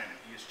 Brian, and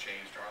he has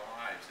changed our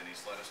lives, and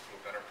he's led us to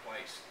a better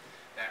place.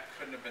 That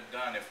couldn't have been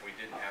done if we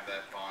didn't have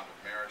that bond of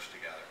marriage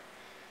together.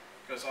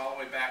 It goes all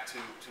the way back to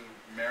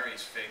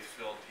Mary's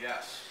faith-filled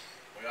yes.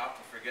 We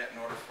often forget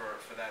in order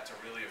for that to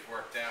really have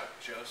worked out,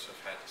 Joseph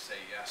had to say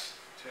yes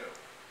too.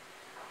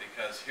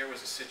 Because here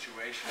was a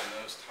situation in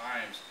those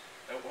times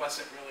that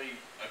wasn't really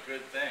a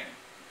good thing.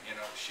 You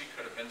know, she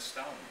could have been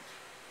stoned,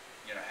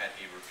 you know, had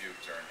he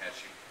rebuked her and had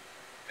she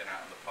been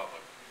out in the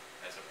public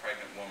as a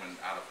pregnant woman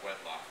out of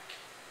wedlock.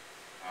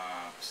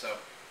 So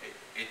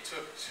it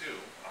took 2,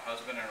 a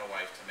husband and a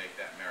wife, to make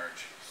that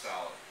marriage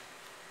solid.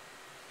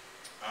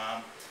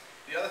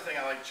 The other thing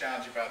I like to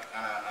challenge you about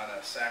on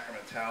a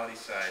sacramentality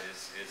side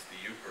is the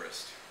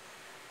Eucharist.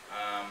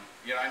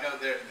 You know, I know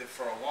that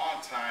for a long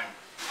time,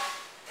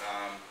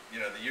 you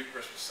know, the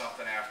Eucharist was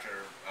something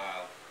after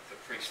the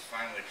priest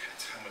finally got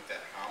done with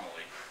that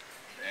homily.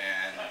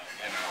 And,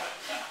 you know,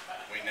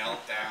 we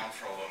knelt down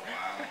for a little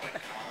while, and like,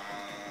 come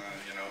on,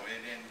 you know,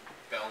 and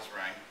bells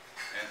rang.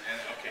 And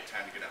okay,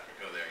 time to get up and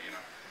go there, you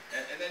know.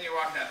 And then you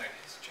walk down there,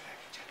 it's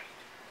Jackie,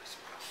 this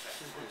about that.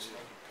 Where's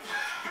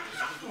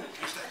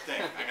that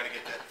thing? I gotta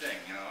get that thing,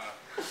 you know.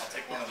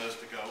 take one of those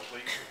to go,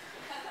 please.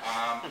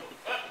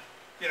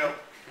 You know,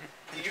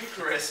 the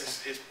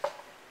Eucharist is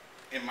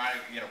in my,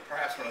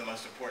 perhaps one of the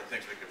most important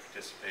things we could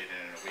participate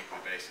in a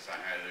weekly basis. I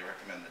highly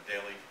recommend the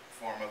daily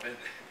form of it.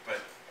 But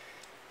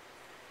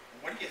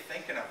what are you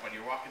thinking of when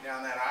you're walking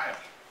down that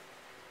aisle?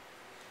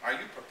 Are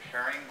you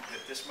preparing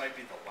that this might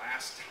be the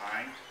last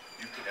time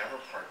you could ever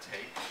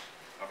partake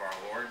of our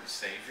Lord and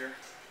Savior?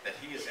 That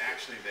He is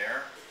actually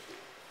there?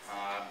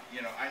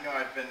 I know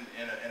I've been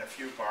in a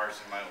few bars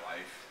in my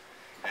life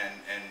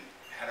and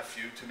had a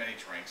few too many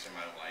drinks in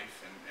my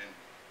life and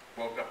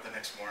woke up the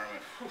next morning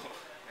and went, whew,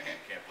 man,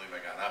 I can't believe I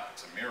got up.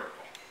 It's a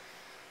miracle.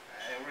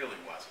 It really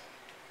wasn't.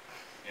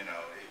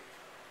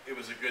 It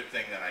was a good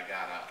thing that I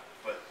got up.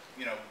 But,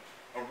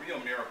 a real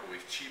miracle,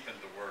 we've cheapened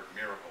the word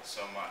miracle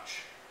so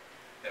much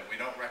that we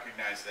don't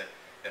recognize that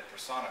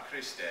persona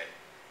Christi,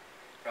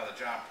 Father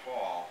John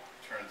Paul,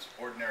 turns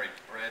ordinary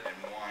bread and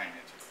wine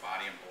into the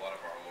body and blood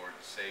of our Lord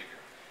and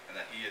Savior, and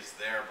that He is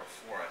there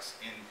before us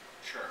in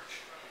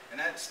church. And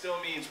that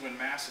still means when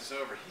Mass is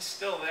over, He's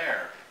still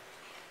there.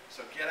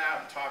 So get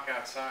out and talk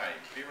outside.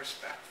 Be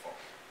respectful.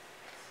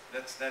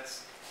 That's the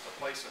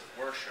place of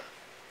worship.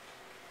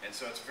 And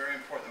so it's very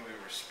important that we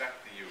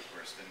respect the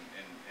Eucharist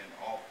in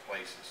all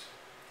places.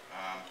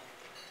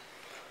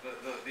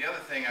 The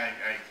other thing,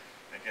 I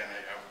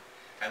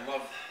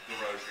love the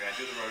Rosary. I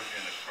do the Rosary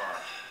in the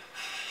car.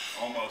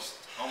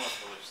 Almost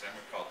religious. I'm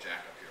going to call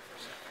Jack up here for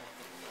a second.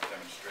 A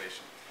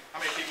demonstration.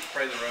 How many people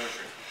pray the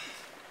Rosary?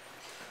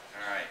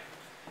 All right.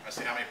 Let's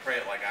see how many pray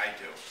it like I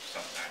do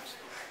sometimes.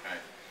 All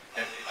right.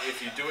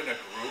 If you do it in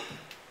a group,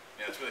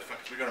 it's really fun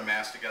because we go to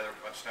Mass together a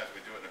bunch of times.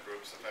 We do it in a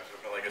group. Sometimes we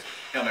go like this: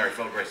 Hail Mary,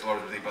 full of grace, the Lord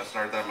is with thee. Blessed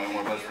art thou among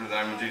women, blessed fruit of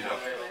thy womb, Jesus.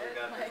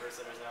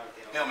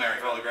 Hail Mary,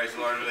 full of grace, the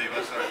Lord is with thee.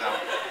 Blessed art thou.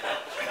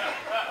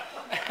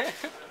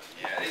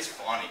 Yeah, it is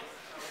funny,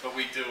 but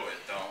we do it,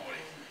 don't we?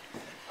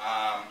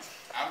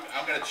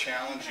 I'm going to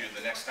challenge you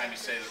the next time you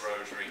say the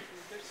Rosary,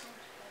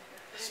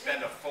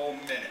 spend a full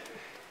minute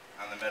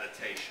on the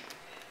meditation,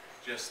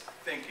 just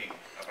thinking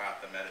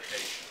about the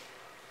meditation.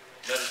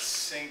 Let it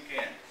sink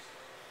in.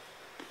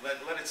 Let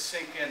it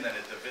sink in that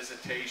at the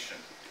visitation,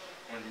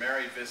 when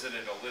Mary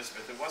visited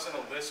Elizabeth, it wasn't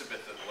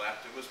Elizabeth that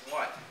leapt, it was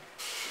what?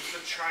 It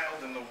was the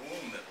child in the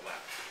womb that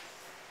leapt.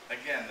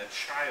 Again, the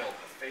child,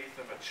 the faith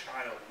of a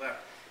child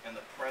leapt in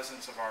the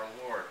presence of our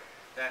Lord.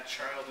 That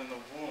child in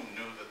the womb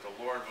knew that the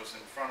Lord was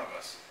in front of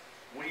us.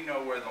 We know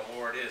where the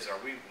Lord is. Are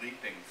we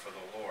leaping for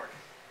the Lord?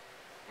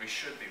 We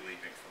should be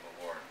leaping for the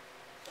Lord.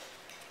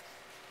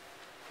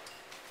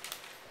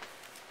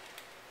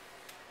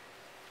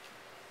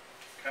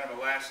 Kind of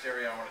a last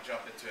area I want to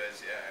jump into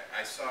is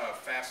I saw a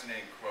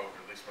fascinating quote,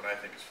 or at least what I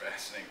think is a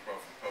fascinating quote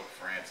from Pope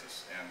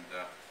Francis. And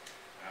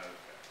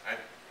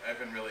I've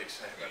been really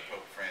excited about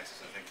Pope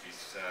Francis. I think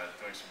he's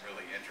doing some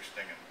really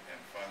interesting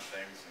and fun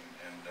things.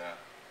 And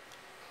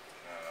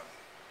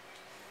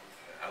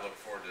I look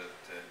forward to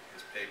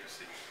his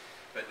papacy.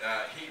 But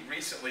he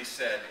recently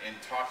said, in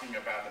talking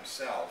about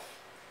himself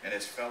and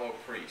his fellow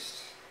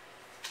priests,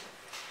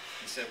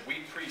 he said,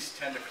 "We priests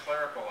tend to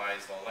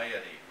clericalize the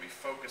laity. We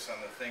focus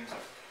on the things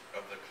of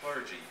the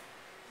clergy,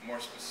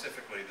 more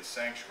specifically the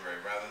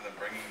sanctuary, rather than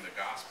bringing the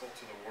gospel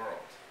to the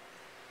world.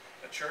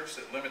 A church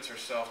that limits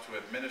herself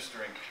to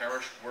administering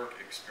parish work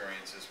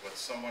experiences what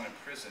someone in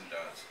prison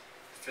does,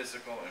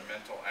 physical and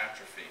mental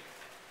atrophy.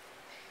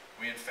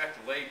 We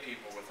infect lay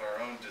people with our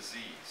own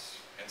disease,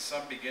 and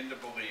some begin to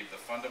believe the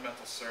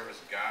fundamental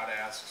service God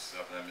asks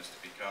of them is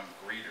to become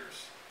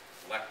greeters,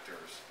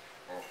 lectors,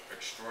 or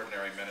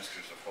extraordinary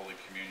ministers of Holy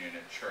Communion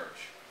in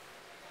church.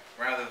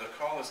 Rather, the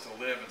call is to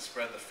live and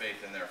spread the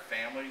faith in their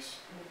families,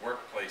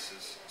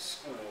 workplaces,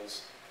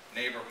 schools,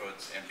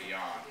 neighborhoods, and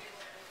beyond.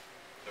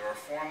 The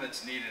reform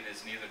that's needed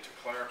is neither to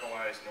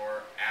clericalize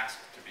nor ask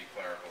to be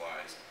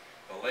clericalized.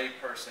 The lay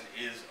person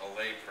is a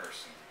lay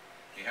person.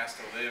 He has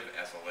to live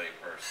as a lay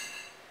person,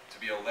 to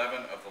be a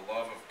leaven of the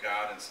love of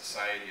God and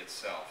society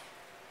itself.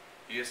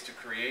 He is to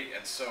create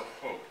and sow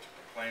hope, to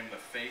proclaim the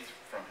faith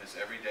from his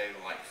everyday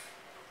life."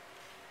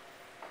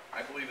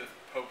 I believe that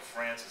Pope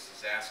Francis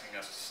is asking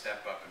us to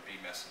step up and be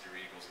messenger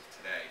eagles of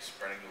today,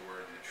 spreading the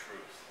word and the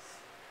truth,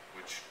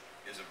 which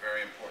is a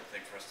very important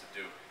thing for us to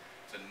do,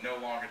 to no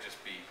longer just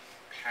be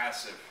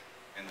passive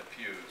in the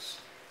pews,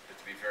 but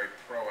to be very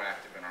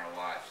proactive in our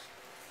lives,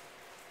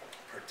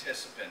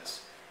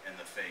 participants in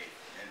the faith,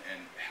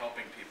 and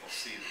helping people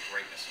see the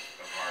greatness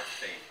of our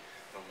faith,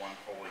 the one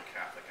holy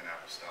Catholic and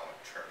Apostolic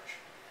Church.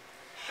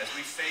 As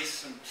we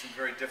face some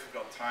very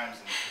difficult times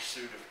in the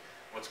pursuit of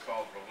what's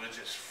called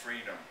religious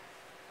freedom,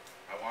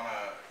 I want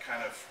to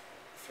kind of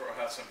throw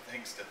out some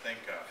things to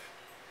think of.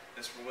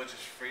 This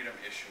religious freedom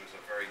issue is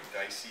a very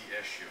dicey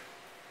issue.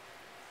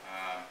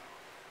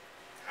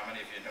 How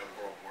many of you know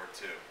World War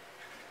II?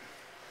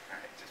 All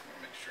right, just want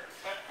to make sure.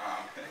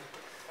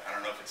 I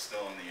don't know if it's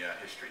still in the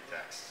history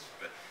texts,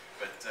 but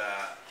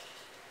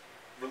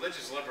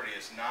religious liberty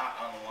is not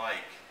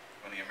unlike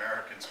when the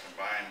Americans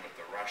combined with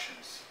the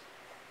Russians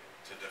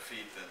to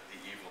defeat the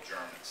evil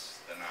Germans,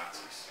 the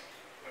Nazis,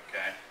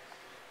 okay?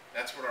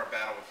 That's what our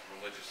battle with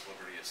religious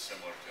liberty is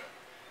similar to.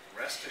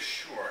 rest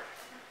assured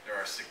there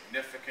are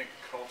significant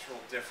cultural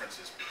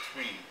differences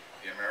between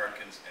the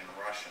Americans and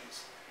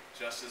Russians,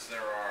 just as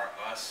there are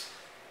us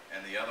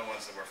and the other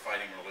ones that we're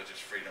fighting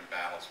religious freedom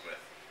battles with,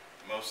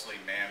 mostly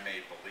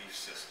man-made belief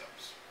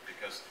systems.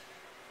 Because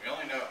we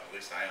only know, at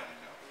least I only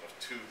know, of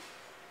two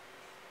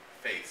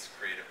faiths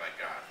created by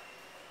God,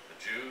 the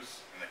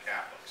Jews and the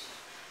Catholics.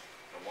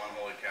 The one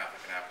Holy Catholic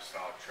and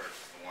Apostolic Church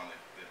is the one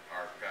that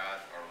our God,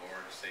 our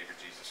Lord and Savior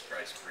Jesus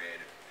Christ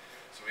created.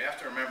 So we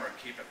have to remember and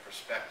keep in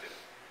perspective.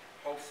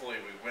 Hopefully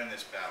we win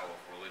this battle of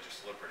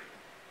religious liberty.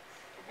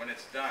 But when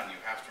it's done,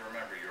 you have to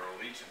remember your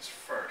allegiance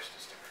first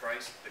is to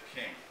Christ the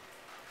King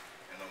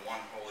and the one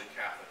Holy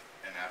Catholic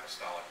and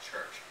Apostolic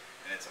Church.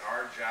 And it's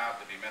our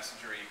job to be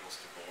messenger eagles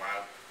to go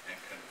out and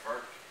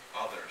convert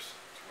others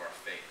to our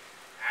faith.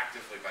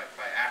 Actively, by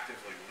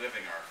actively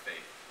living our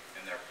faith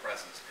in their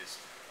presence is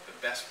the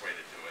best way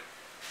to do it.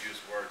 Use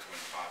words when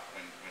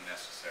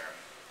necessary.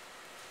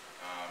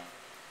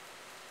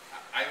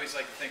 I always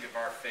like to think of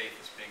our faith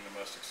as being the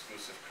most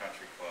exclusive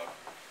country club.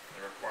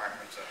 The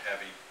requirements are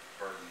heavy,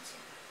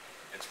 burdensome.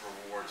 Its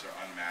rewards are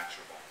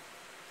unmatchable.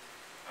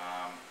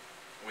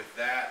 With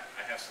that,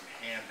 I have some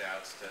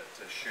handouts to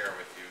share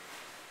with you.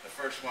 The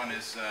first one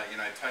is, I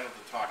titled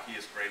the talk, He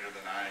is Greater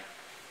Than I.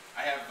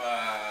 I have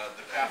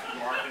the Catholic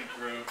Marketing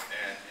Group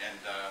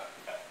and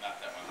not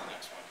that one, the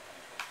next one.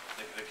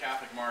 The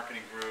Catholic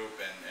Marketing Group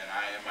and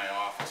I in my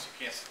office. You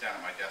can't sit down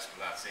at my desk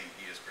without saying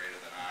He is greater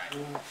than I.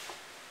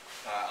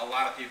 A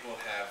lot of people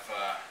have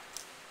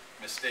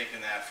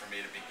mistaken that for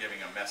me to be giving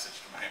a message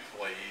to my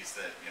employees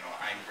that,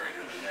 I'm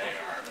greater than they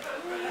are.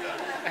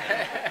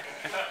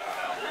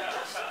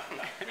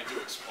 We do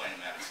explain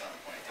that at some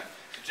point in time.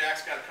 So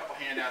Jack's got a couple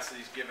handouts that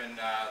he's given.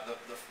 The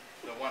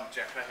one,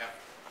 Jack, I have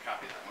a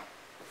copy of that one.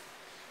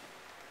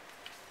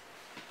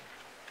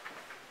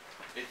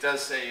 It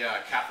does say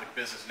Catholic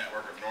Business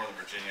Network of Northern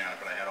Virginia on it,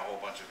 but I had a whole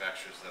bunch of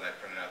extras that I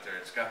printed out there.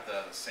 It's got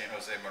the San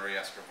Jose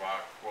Maria Escobar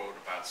quote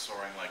about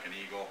soaring like an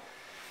eagle.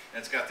 And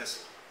it's got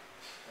this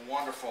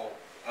wonderful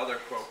other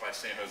quote by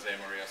San Jose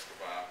Maria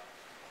Escobar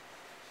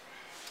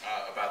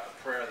about the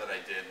prayer that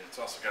I did. It's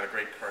also got a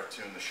great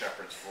cartoon, The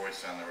Shepherd's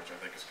Voice, on there, which I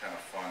think is kind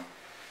of fun.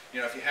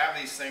 If you have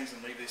these things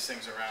and leave these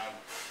things around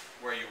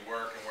where you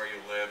work and where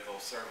you live, they'll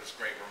serve as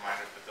great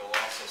reminders, but they'll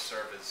also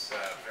serve as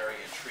very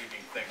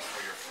intriguing things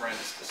for your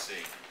friends to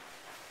see.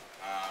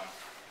 All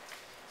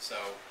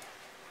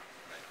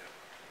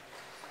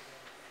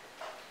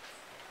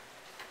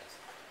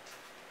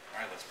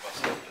right, let's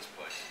bust up this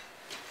place.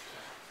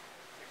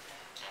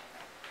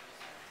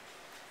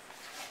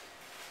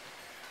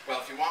 Well,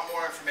 if you want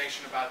more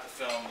information about the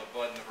film,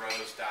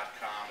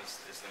 thebloodandtherose.com is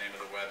the name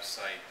of the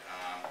website.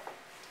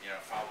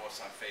 Follow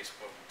us on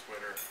Facebook and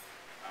Twitter.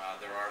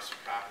 There are some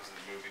copies of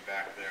the movie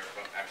back there,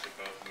 but actually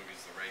both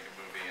movies, the Reagan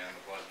movie and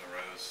The Blood and the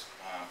Rose.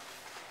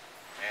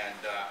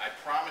 I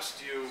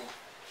promised you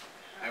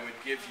I would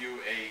give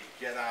you a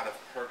Get Out of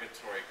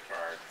Purgatory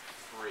card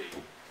free.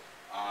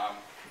 I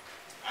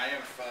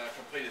have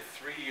completed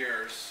 3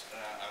 years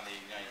on the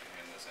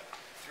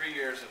 3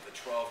 years of the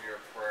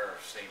 12-year prayer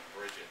of St.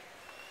 Bridget,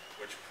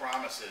 which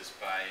promises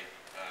by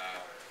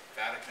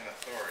Vatican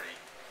authority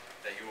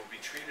that you will be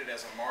treated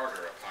as a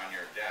martyr upon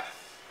your death,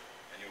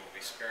 and you will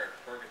be spared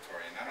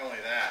purgatory. And not only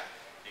that,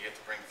 you get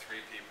to bring 3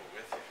 people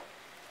with you.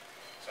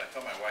 So I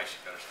told my wife she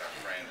better start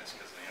praying this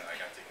because I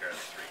got to take care of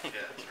the 3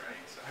 kids,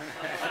 right? So.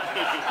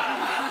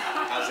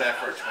 How's that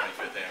for a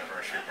 25th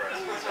anniversary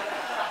present?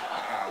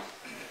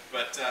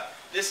 But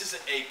this is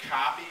a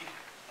copy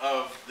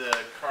of the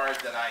card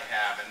that I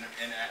have, and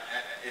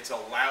it's a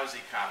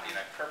lousy copy, and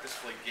I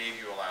purposefully gave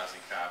you a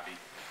lousy copy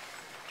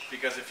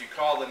because if you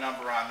call the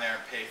number on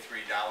there and pay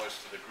 $3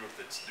 to the group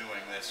that's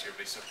doing this, you'll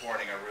be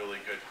supporting a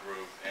really good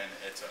group, and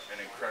it's an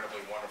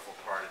incredibly wonderful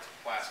card. It's a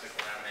plastic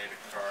laminated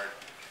card.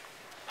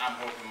 I'm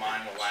hoping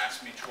mine will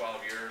last me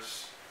 12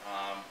 years,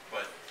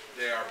 but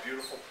they are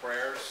beautiful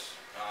prayers.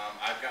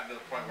 I've gotten to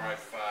the point where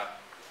if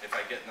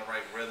I get in the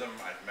right rhythm,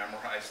 I've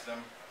memorized them.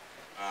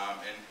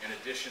 In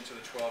addition to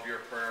the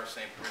 12-year prayer of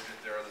St.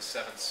 Bridget, there are the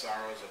 7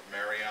 sorrows of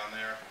Mary on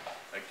there.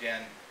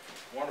 Again,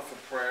 wonderful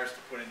prayers to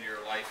put into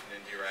your life and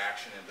into your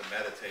action and to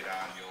meditate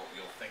on.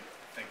 You'll think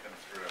them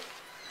through.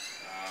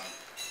 I'm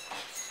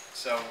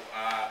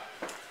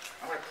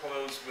going to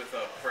close with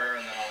a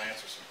prayer and then I'll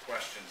answer some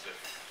questions if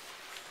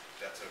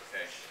that's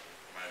okay.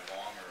 Am I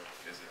long or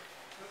is it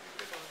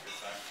good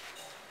time?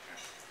 Okay.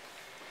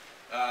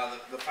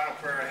 The final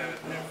prayer I have is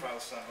in the name of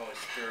Father, Son, Holy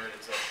Spirit.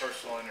 It's a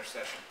personal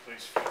intercession.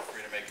 Please feel free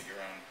to make it your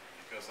own.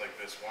 It goes like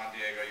this. Juan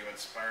Diego, you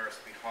inspire us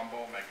to be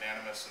humble,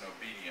 magnanimous, and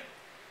obedient.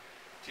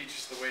 Teach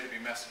us the way to be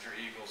messenger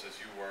eagles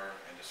as you were,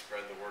 and to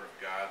spread the word of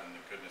God and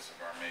the goodness of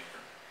our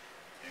Maker.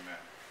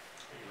 Amen.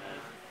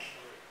 Amen.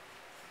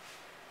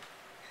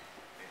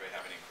 Anybody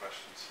have any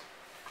questions?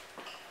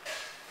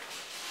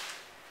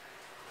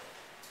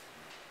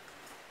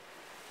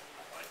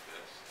 Like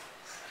this?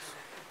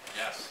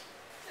 Yes.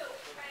 So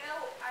I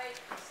know I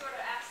sort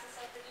of asked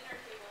this at the dinner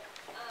table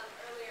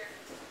earlier,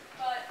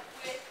 but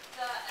with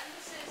the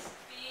emphasis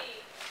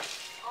being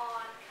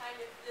on kind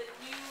of the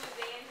new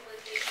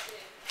evangelization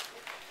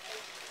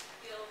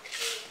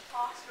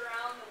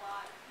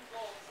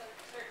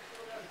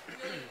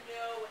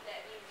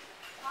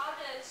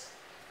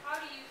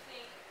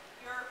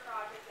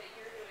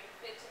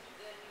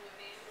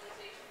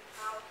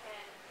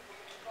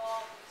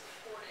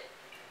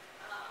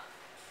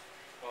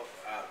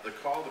The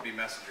call to be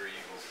messenger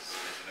eagles is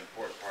an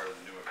important part of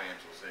the new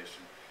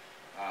evangelization.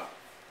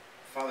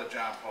 Father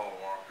John Paul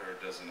Walker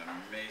does an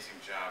amazing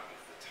job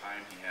with the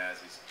time he has.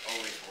 He's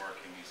always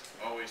working. He's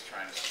always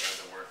trying to spread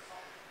the word.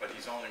 But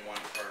he's only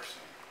one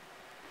person.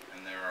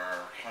 And there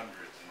are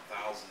hundreds and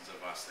thousands of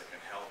us that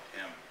can help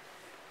him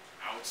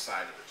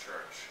outside of the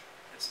church.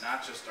 It's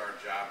not just our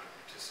job to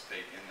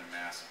participate in the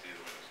Mass and be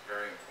the witness. A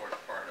very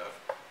important part of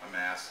a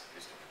Mass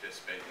is to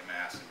participate in the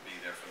Mass and be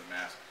there for the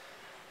Mass.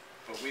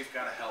 But we've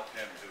got to help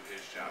him do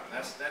his job. And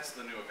that's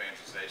the new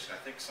evangelization. I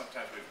think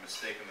sometimes we've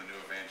mistaken the new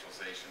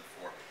evangelization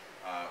for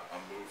a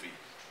movie.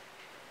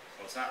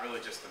 Well, it's not really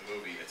just the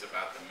movie. It's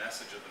about the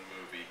message of the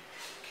movie,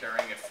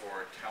 carrying it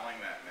forward, telling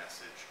that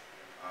message,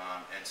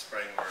 and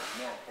spreading the word.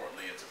 More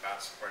importantly, it's about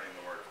spreading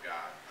the word of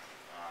God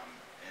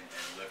and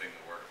living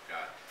the word of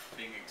God,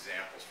 being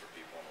examples for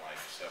people in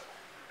life. So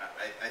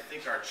I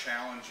think our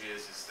challenge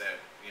is that,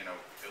 you know,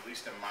 at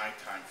least in my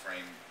time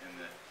frame in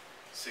the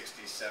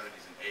 60s,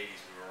 70s, and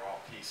 80s, we were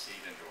all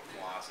PC'd into a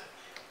closet.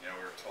 You know,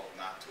 we were told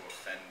not to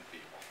offend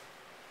people.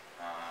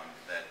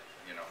 That,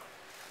 you know,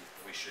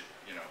 we should,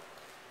 you know,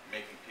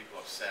 making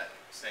people upset,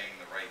 saying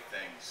the right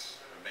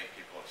things would make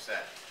people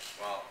upset.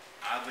 Well,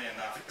 oddly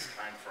enough, it's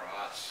time for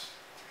us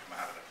to come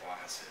out of the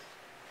closet.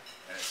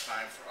 And it's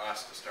time for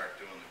us to start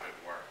doing the good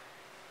work.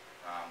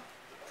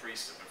 The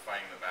priests have been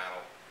fighting the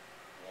battle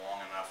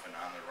long enough and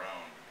on their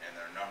own, and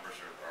their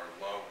numbers are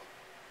low,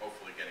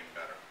 hopefully getting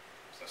better.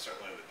 So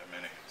certainly the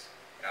Dominicans,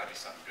 got to be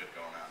something good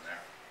going on there.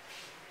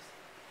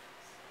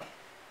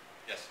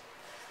 Yes?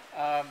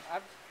 I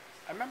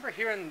remember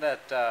hearing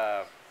that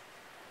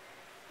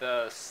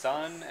the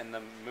sun and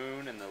the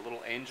moon and the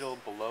little angel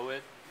below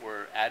it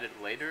were added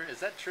later. Is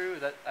that true?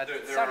 That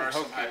sounded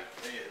hokey.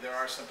 There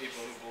are some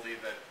people who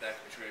believe that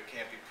which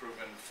can't be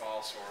proven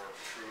false or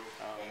true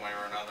one way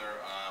or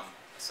another.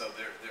 So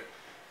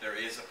there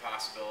is a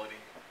possibility,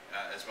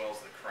 as well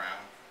as the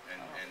crown,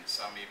 and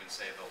some even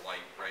say the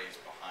light rays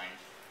behind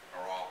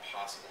are all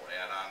possible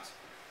add-ons.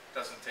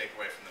 Doesn't take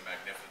away from the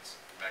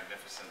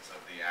magnificence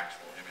of the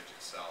actual image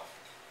itself,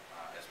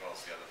 as well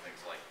as the other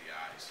things like the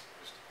eyes.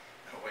 There's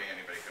no way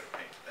anybody could have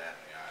painted that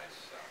in the eyes.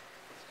 So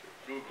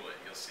Google it,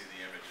 you'll see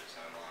the images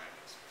online.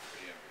 It's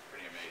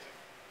pretty amazing.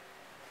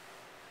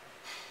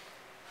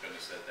 Couldn't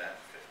have said that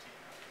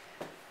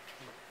in 1500.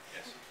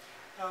 Yes?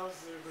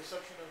 How's the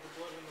reception of the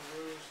blood and the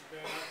rose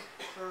been?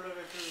 I've heard of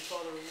it through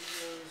Father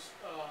Leo's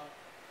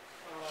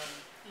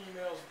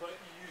emails, but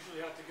you usually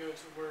have to go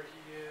to where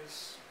he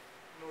is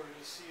in order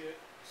to see it.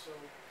 So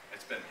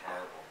it's been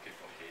horrible.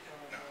 People hate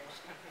it. No.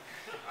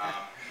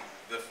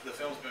 The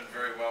film's been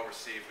very well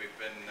received. We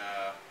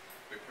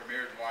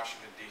premiered in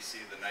Washington,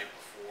 D.C. the night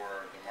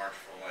before the March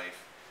for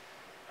Life.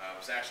 It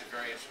was actually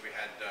very interesting. We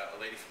had a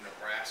lady from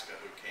Nebraska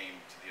who came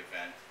to the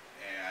event,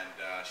 and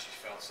she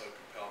felt so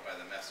compelled by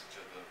the message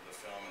of the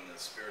film and the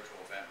spiritual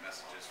event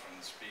messages from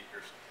the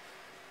speakers.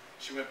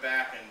 She went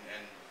back and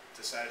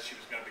decided she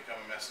was going to become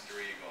a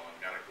messenger eagle, and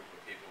got a group of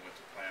people, went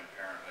to Planned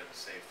Parenthood and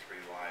saved 3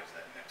 lives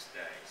that next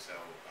day. So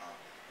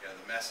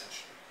the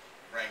message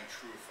rang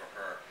true for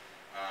her.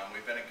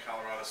 We've been in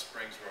Colorado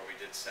Springs, where we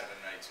did 7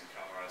 nights in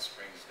Colorado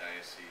Springs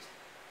Diocese.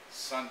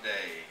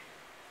 Sunday,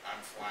 I'm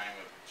flying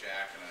with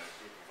Jack and a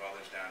group of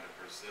others down to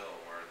Brazil,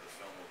 where the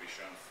film will be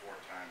shown 4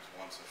 times,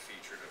 once a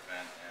featured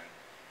event, and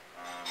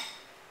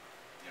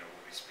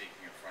we'll be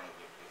speaking in front of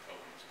the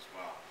pilgrims as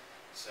well.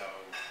 So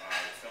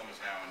the film is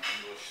now in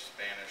English,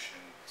 Spanish,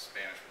 and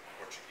Spanish with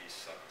Portuguese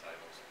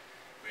subtitles.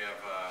 We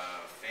have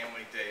a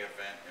Family Day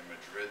event in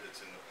Madrid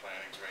that's in the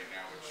plannings right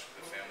now, which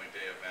the Family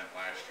Day event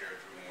last year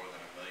drew more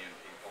than 1 million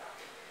people.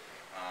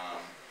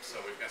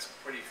 So we've got some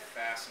pretty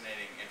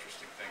fascinating,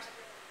 interesting things.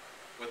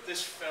 What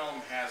this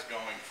film has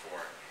going for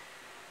it,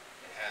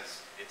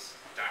 it's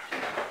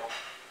documentable.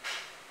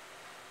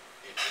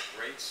 It's a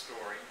great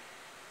story.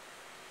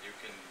 You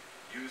can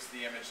use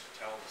the image to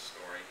tell the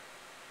story.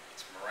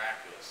 It's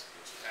miraculous.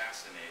 It's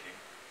fascinating.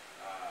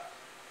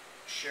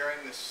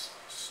 Sharing this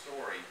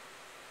story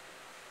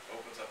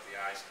opens up the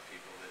eyes to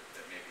people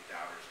that may be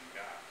doubters in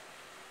God.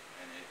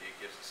 And it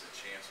gives us a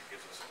chance, it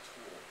gives us a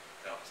tool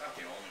to help. It's not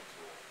the only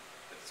tool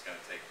that it's going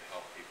to take to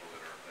help people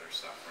that are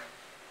suffering,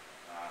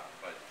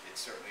 but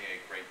it's certainly a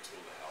great tool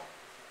to help.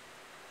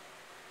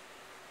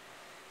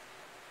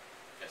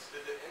 Yes?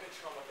 Did the image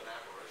come with an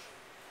apparition?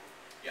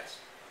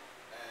 Yes.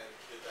 And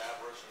did the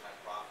apparition have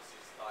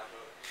prophecies tied to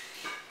it?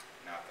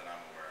 Not that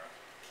I'm aware of.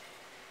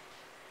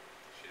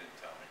 She didn't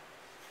tell me.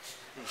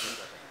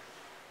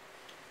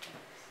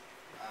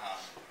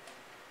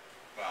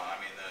 Well, I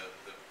mean,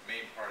 the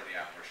main part of the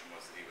apparition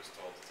was that he was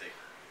told to take,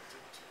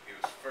 he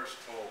was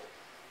first told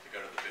to go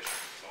to the bishop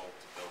and told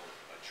to build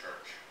a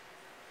church.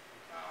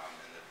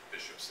 And the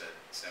bishop said,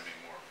 send me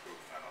more proof,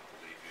 I don't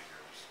believe you,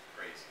 you're just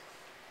crazy.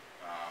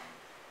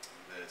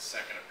 The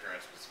second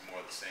appearance was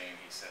more the same.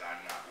 He said,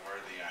 I'm not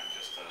worthy, I'm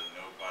just a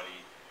nobody.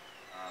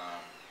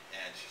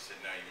 And she said,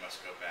 no, you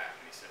must go back.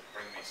 And he said,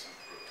 bring me some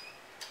proof.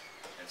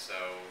 And so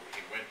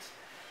he went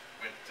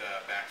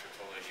back to her,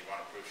 told her he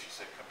wanted proof. She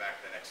said, come back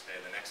the next day.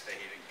 The next day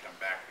he didn't come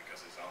back because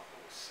his uncle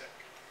was sick.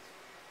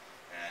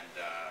 And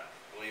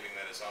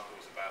his uncle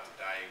was about to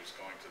die, he was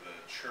going to the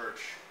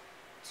church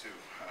to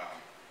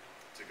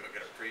go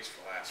get a priest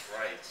for last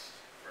rites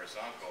for his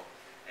uncle.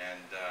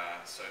 And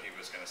so he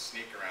was going to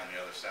sneak around the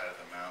other side of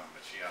the mountain,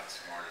 but she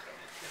outsmarted him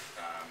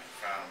and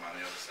found him on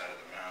the other side of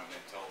the mountain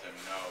and told him,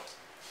 no,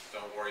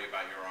 don't worry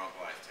about your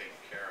uncle, I've taken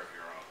care of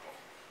your uncle.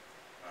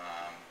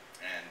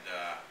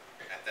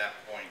 At that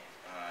point,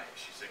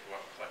 she said, go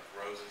up and collect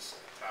roses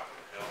at the top of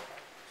the hill.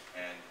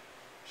 And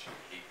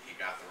he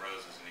got the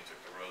roses and he took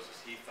the roses.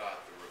 He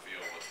thought the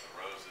reveal was the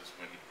roses.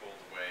 When he pulled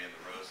away and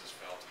the roses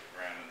fell to the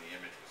ground and the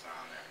image was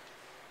on there.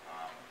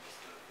 Was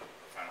the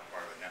final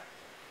part of it. Now,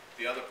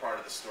 the other part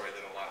of the story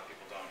that a lot of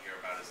people don't hear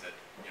about is that,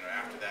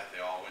 after that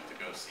they all went to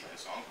go see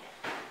his uncle,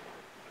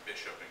 the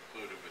bishop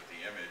included with the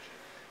image. And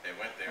they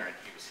went there and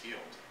he was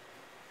healed.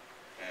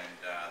 And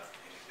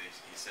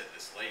he said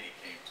this lady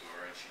came to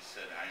her and she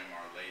said, I am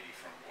Our Lady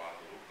from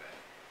Guadalupe.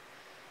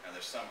 And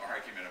there's some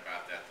argument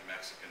about that. The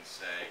Mexicans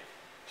say,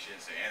 she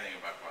didn't say anything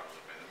about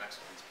Guadalupe. The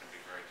Mexicans can be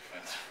very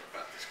defensive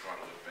about this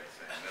Guadalupe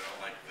thing. They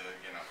don't like the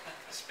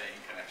Spain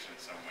connection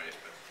in some ways,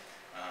 but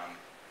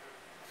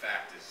the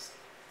fact is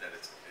that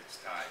it's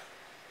tied.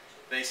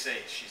 They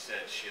say, she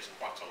said, she is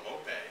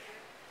Guatalope,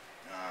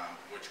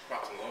 which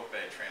Guatalope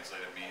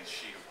translated means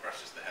she who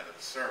crushes the head of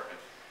the serpent.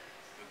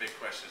 The big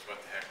question is, what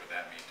the heck would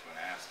that mean to an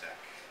Aztec?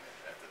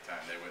 At the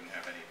time, they wouldn't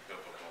have any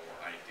biblical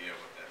idea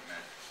what that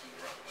meant from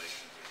the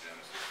Revelations or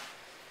Genesis.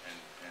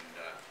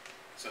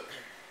 So,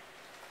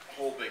 a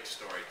whole big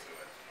story to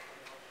it,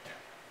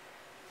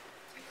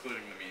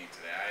 including the meaning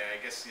today. I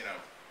guess,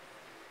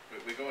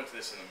 we go into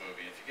this in the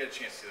movie. If you get a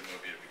chance to see the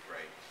movie, it'd be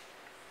great.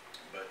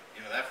 But,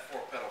 that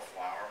four-petal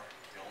flower,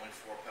 the only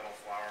four-petal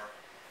flower,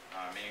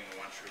 meaning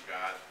the one true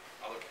God,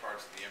 other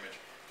parts of the image,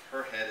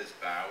 her head is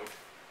bowed,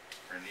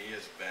 her knee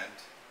is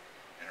bent,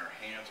 and her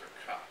hands are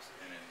cupped.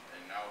 And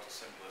now it's a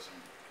symbolism.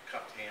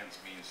 Cupped hands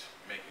means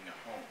making a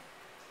home.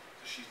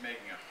 So she's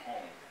making a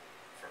home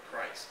for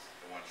Christ,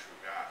 the one true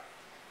God.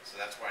 So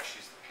that's why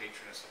she's the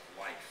patroness of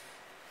life.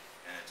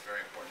 And it's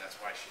very important. That's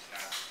why she's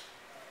not,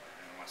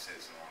 I don't want to say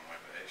this in the wrong way,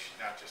 but she's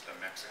not just a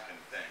Mexican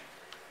thing,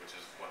 which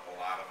is what a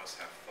lot of us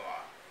have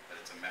thought, that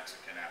it's a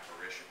Mexican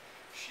apparition.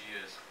 She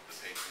is the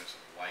patroness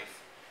of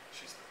life.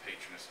 She's the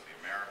patroness of the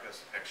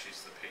Americas. Heck,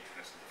 she's the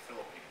patroness of the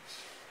Philippines.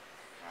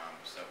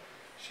 So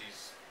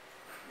she's,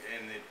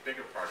 and the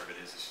bigger part of it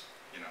is,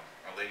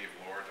 Our Lady of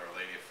Lourdes, Our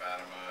Lady of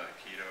Fatima,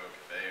 Quito,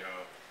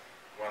 Cabello,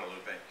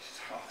 Guadalupe, she's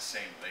all the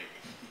same lady,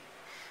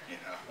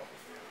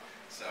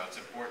 So it's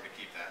important to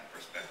keep that in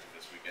perspective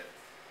as we get,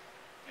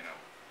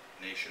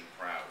 nation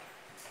proud.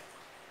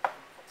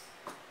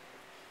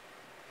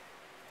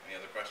 Any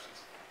other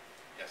questions?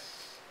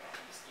 Yes.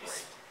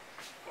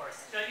 Of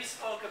course. Now you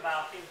spoke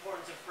about the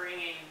importance of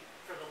bringing,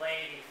 for the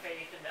laity,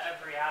 faith into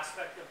every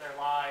aspect of their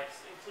lives,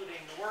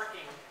 including the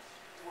working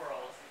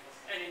world.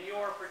 And in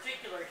your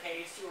particular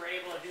case, you were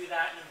able to do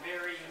that in a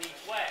very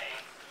unique way.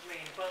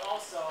 But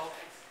also,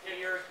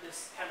 you're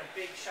this kind of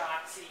big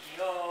shot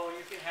CEO,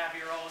 you can have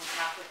your own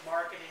Catholic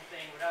marketing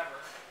thing, whatever.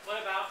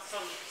 What about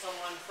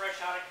someone fresh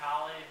out of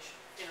college,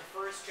 in a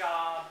first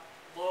job,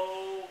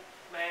 low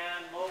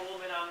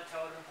woman on the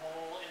totem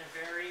pole, in a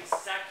very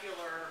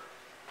secular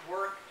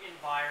work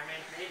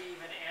environment, maybe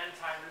even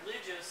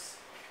anti-religious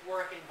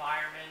work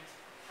environment?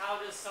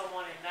 How does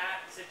someone in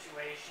that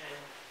situation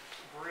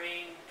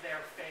bring their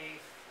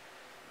faith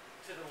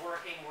to the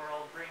working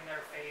world, bring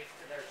their faith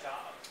to their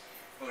job?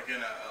 Well,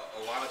 again,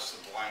 a lot of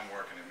sublime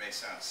work, and it may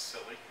sound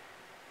silly,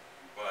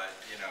 but,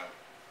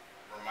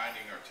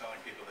 reminding or telling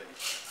people that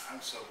I'm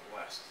so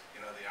blessed.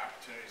 The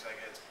opportunities I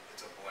get,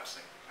 it's a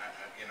blessing.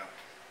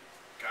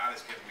 God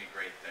has given me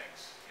great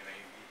things.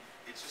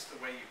 It's just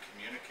the way you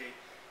communicate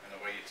and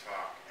the way you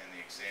talk and the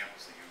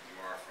examples that you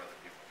are for other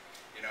people.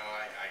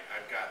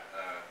 I've got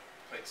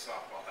played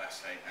softball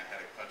last night, and I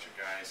had a bunch of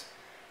guys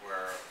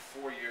where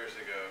 4 years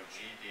ago,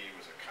 GD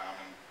was a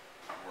common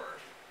word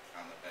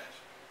on the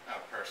bench. Now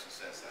a person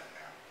says that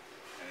now.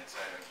 And it's,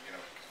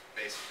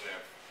 basically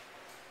I've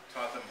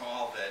taught them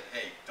all that,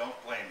 hey, don't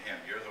blame him.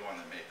 You're the one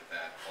that made the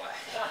bad play.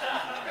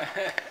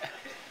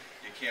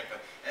 You can't,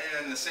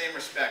 and in the same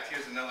respect,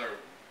 here's another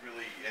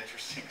really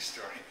interesting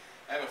story.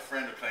 I have a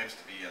friend who claims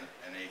to be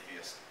an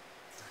atheist.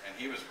 And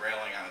he was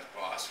railing on his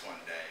boss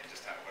one day,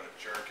 just what a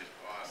jerk his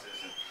boss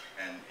is.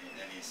 And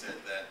he said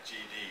that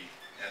GD,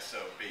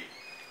 SOB.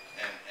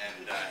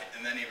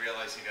 And then he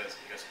realized, he goes,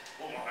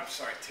 oh, I'm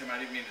sorry, Tim, I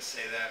didn't mean to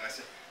say that. And I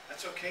said,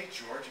 that's okay,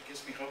 George, it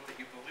gives me hope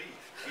that you believe.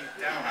 Deep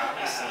down,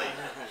 obviously,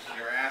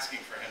 you're asking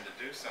for him to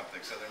do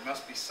something, so there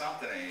must be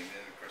something.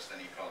 And of course,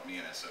 then he called me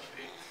an SOB.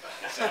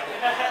 So,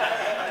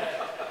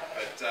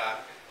 but,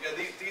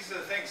 these are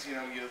the things, you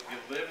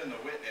live in the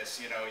witness,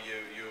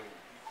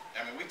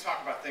 I mean, we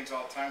talk about things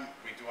all the time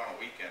we do on a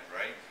weekend,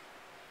 right?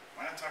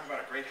 Why not talk about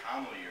a great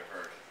homily you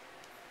heard?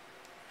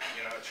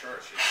 At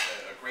church,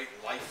 it's a great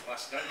life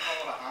lesson. Don't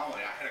call it a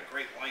homily. I had a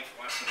great life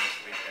lesson this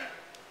weekend.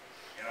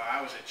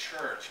 I was at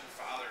church and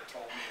Father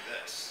told me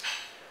this.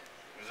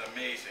 It was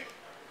amazing.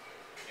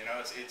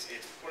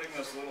 It's putting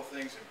those little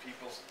things in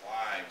people's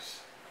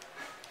lives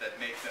that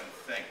make them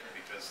think,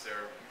 because because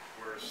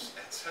we're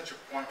at such a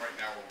point right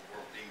now where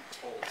we're being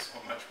told so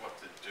much what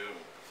to do,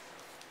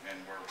 and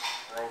we're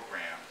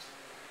programmed,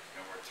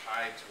 and we're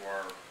tied to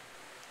our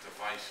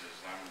devices.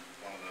 I'm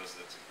one of those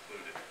that's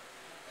included.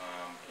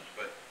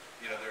 But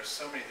you know, there's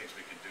so many things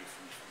we can do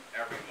from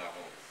every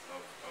level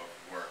of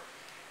work.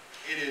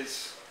 It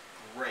is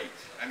great.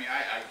 I mean,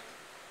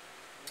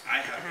 I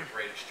have the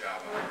greatest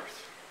job on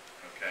earth.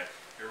 Okay,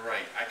 you're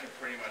right. I can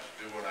pretty much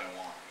do what I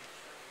want.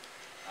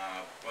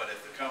 But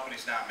if the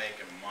company's not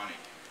making money,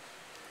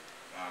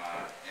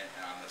 and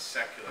on the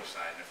secular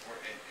side, and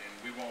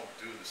we won't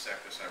do the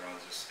secular side,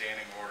 there's a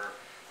standing order.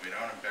 We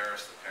don't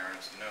embarrass the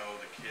parents. No,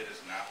 the kid is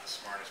not the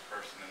smartest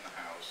person in the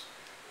house.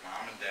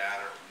 Mom and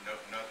dad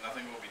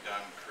nothing will be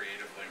done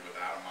creatively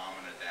without a mom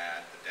and a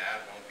dad. The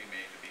dad won't be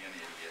made to be an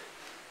idiot.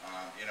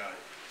 You know,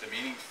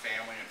 demeaning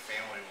family and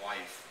family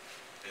life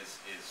is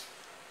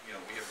you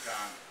know, we have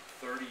gone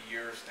 30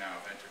 years now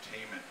of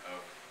entertainment of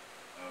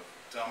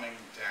dumbing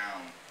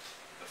down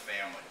the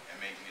family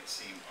and making it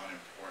seem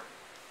unimportant,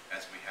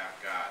 as we have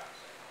got.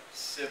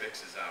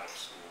 Civics is out of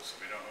school, so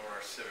we don't know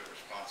our civic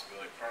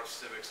responsibility. Part of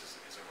civics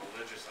is a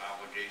religious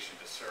obligation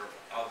to serve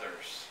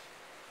others,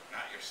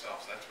 not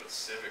yourselves. That's what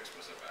civics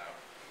was about.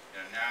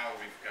 You know, now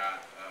we've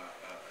got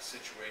a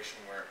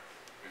situation where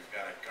we've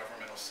got a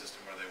governmental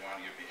system where they want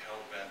you to be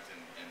hell-bent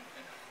and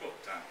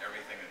hooked on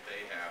everything that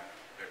they have.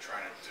 They're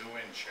trying to do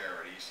in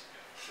charities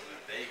so that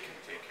they can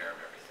take care of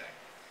everything.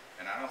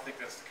 And I don't think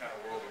that's the kind of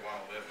world we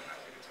want to live in. I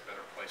think it's a better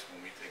place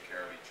when we take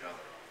care of each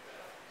other.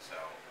 So,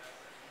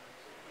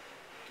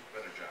 do a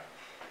better job.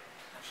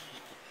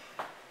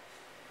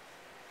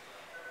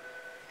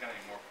 Got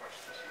any more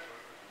questions?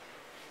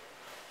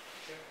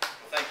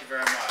 Well, thank you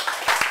very much.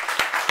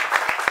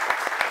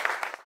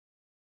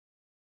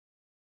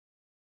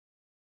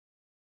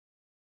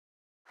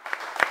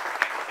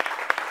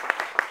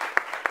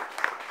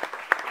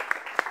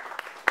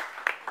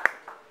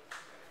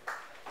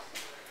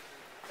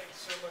 Thank you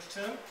so much,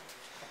 Tim.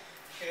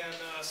 And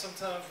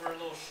sometimes we're a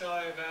little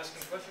shy of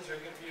asking questions. Are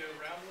you going to be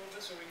around a little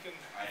bit so we can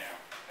I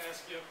am.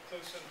 ask you up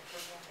close and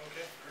personal?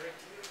 Okay, great.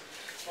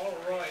 All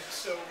right,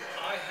 so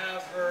I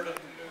have heard of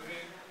the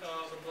movie,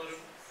 The Blood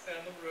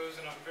and the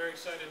Rose, and I'm very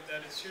excited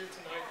that it's here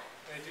tonight.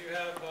 They do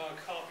have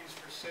copies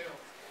for sale.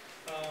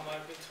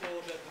 I've been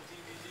told that the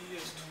DVD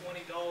is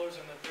 $20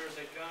 and that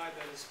there's a guide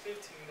that is $15.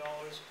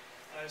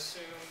 I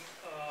assume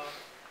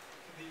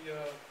the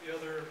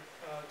other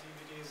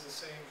DVD is the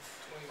same,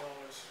 $20.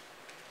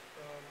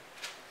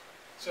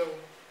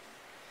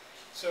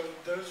 So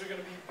those are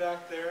going to be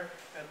back there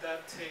at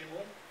that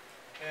table.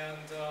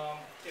 And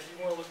if you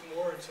want to look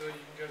more into it, you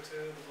can go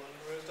to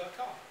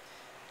thebloodandrose.com,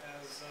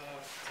 as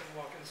Tim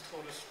Watkins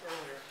told us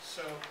earlier.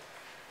 So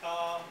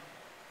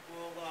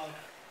we'll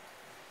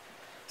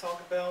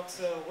talk about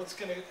what's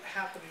going to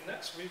happen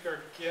next week.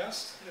 Our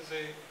guest is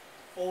an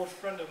old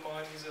friend of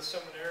mine. He's a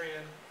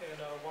seminarian in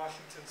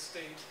Washington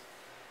State,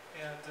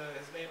 and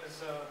his name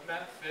is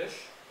Matt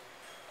Fish.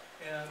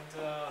 And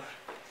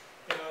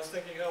you know, I was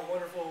thinking how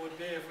wonderful it would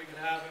be if we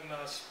could have him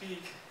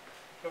speak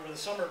over the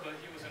summer, but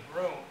he was in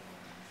Rome.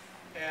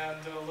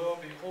 And lo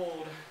and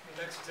behold, the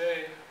next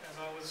day, as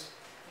I was,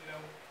 you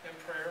know, in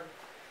prayer,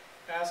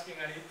 asking,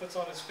 he puts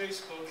on his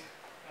Facebook,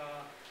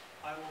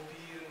 I will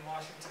be in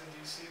Washington,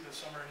 D.C.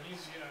 this summer, and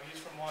he's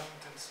from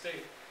Washington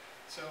State.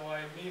 So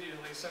I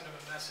immediately sent him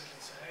a message and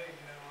said, hey,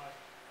 you know,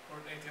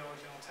 Coordinate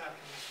Theology on Tap,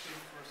 can you speak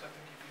for us? I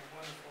think you'd be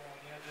wonderful. And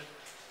he had to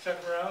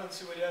check around and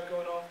see what he had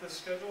going off this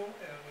schedule,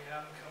 and we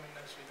have him coming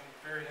next week. I'm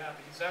very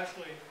happy. He's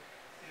actually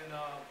in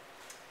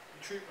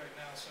retreat right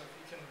now, so if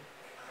you can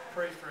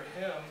pray for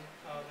him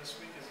this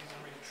week as he's in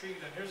retreat.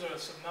 And here's a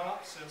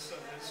synopsis of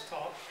his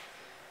talk.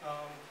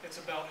 It's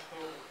about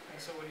hope.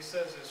 And so what he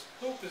says is,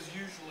 hope is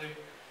usually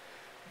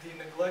the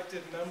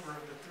neglected member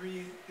of the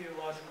three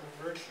theological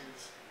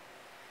virtues.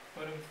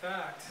 But in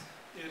fact,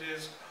 it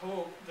is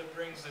hope that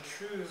brings the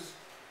truths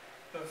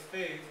of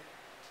faith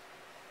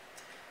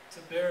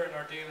to bear in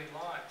our daily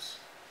lives,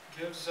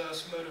 gives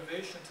us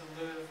motivation to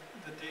live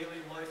the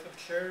daily life of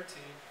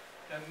charity,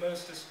 and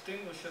most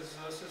distinguishes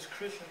us as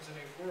Christians in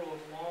a world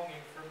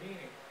longing for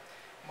meaning,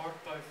 marked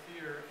by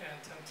fear and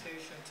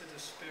temptation to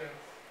despair.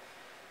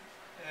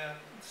 And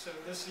so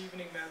this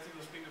evening Matthew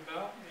will speak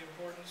about the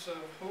importance of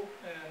hope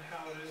and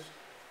how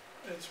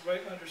its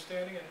right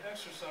understanding and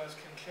exercise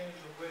can change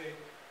the way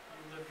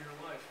you live your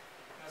life.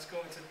 That's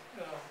going to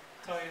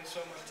tie in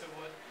so much to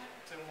what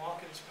Tim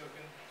Watkins spoke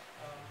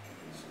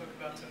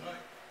about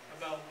tonight,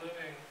 about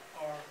living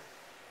our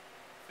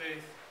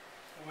faith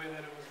the way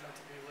that it was meant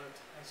to be lived,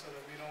 and so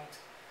that we don't,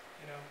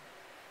 you know,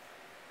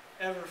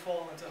 ever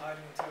fall into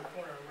hiding into a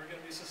corner. We're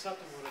going to be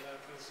susceptible to that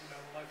because, you know,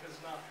 life is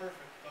not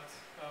perfect, but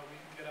we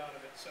can get out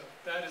of it. So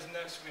that is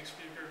next week's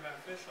speaker,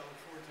 Matt Fish. I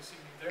look forward to seeing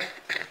you there.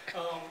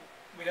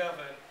 We have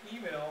an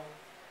email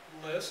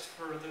list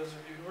for those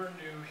of you who are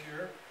new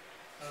here.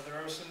 There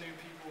are some new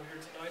people here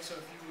tonight, so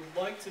if you would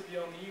like to be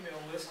on the email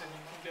list and you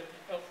can get the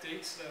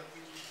updates that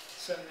we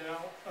send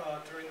out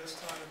during this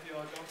time of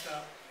Theology on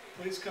Tap,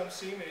 please come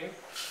see me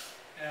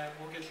and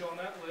we'll get you on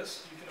that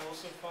list. You can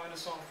also find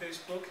us on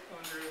Facebook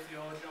under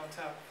Theology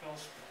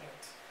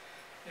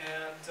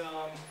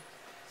And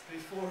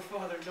before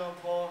Father John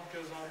Paul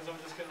goes on, because I'm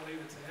just going to leave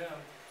it to him,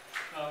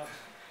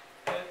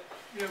 and,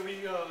 you know,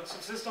 we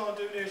subsist on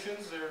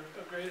donations. They're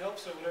a great help,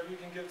 so whatever you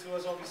can give to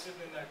us, I'll be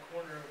sitting in that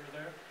corner over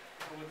there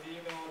with the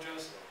email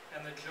address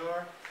and the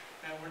jar.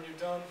 And when you're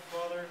done,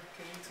 Father,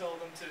 can you tell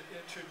them to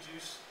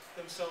introduce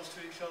themselves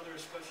to each other,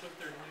 especially if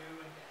they're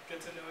new, and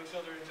get to know each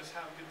other and just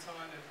have a good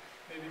time and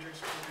maybe drink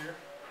some beer?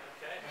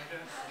 Okay.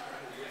 Okay.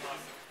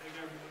 Thank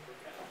you, everyone.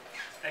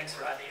 Thanks,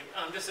 Rodney.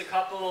 Just a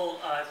couple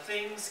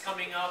things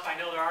coming up. I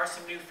know there are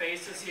some new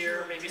faces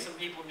here, maybe some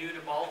people new to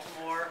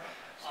Baltimore.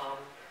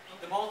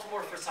 The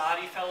Baltimore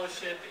Frassati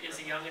Fellowship is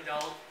a young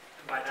adult,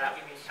 and by that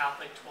we mean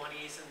Catholic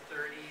 20s and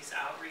 30s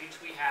outreach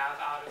we have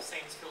out of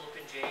Saints Philip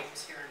and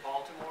James here in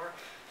Baltimore.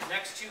 The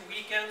next 2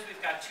 weekends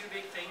we've got 2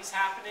 big things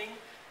happening.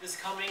 This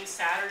coming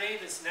Saturday,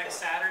 this next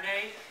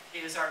Saturday,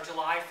 is our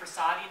July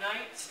Frassati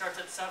night. It starts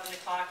at 7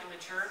 o'clock in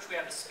the church. We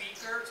have a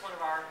speaker. It's one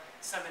of our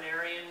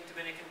seminarian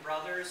Dominican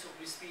brothers who will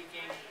be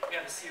speaking. We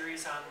have a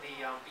series on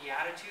the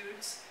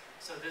Beatitudes.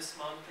 So this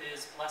month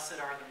is Blessed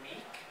Are the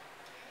Meek.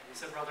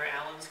 So Brother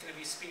Allen's going to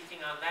be speaking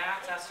on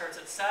that. That starts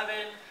at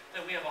 7.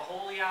 Then we have a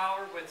holy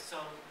hour with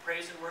some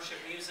praise and worship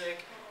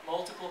music.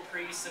 Multiple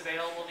priests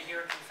available to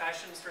hear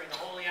confessions during the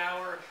holy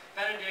hour,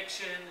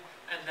 benediction,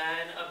 and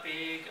then a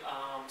big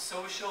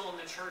social in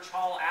the church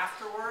hall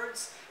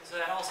afterwards. So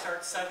that all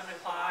starts 7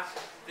 o'clock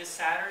this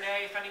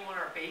Saturday. If anyone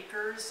are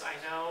bakers, I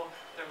know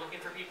they're looking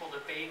for people to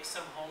bake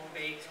some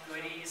home-baked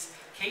goodies.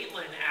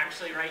 Caitlin,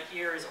 actually, right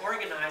here, is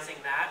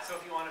organizing that. So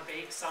if you want to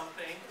bake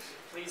something,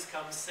 please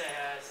come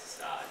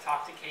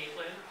talk to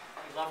Caitlin.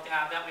 We'd love to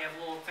have that. We have a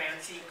little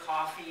fancy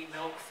coffee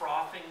milk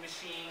frothing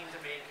machine to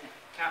make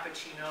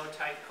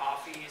cappuccino-type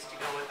coffees to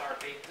go with our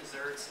baked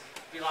desserts.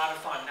 It'll be a lot of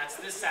fun. That's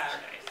this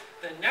Saturday.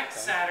 The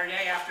next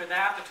Saturday after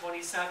that, the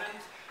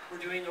 27th, we're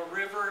doing a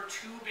river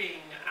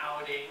tubing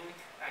outing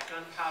at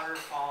Gunpowder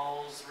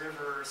Falls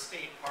River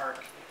State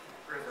Park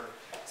River.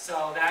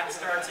 So that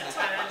starts at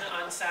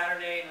 10 on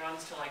Saturday and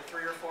runs till like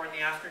 3 or 4 in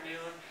the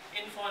afternoon.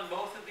 Info on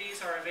both of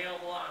these are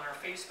available on our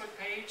Facebook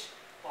page,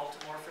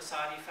 Baltimore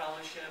Frassati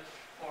Fellowship,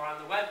 or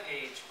on the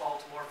webpage,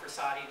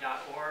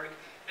 baltimorefrassati.org.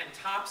 And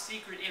top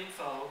secret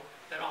info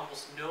that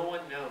almost no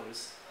one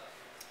knows.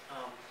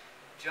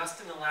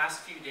 Just in the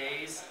last few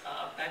days,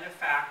 a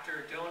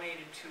benefactor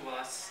donated to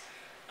us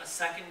a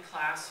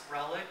second-class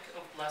relic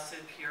of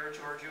Blessed Pier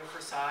Giorgio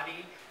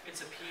Frassati.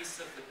 It's a piece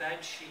of the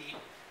bed sheet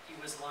he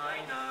was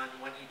lying on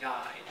when he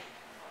died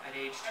at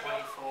age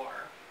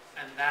 24.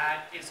 And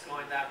that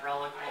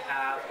relic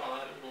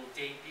will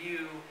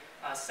debut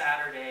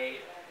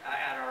Saturday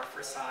at our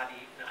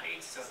Frassati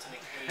night. So it's in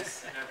a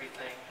case and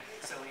everything.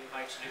 So we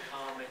invite you to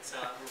come.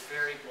 We're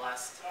very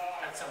blessed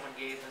that someone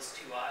gave this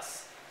to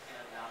us.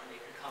 And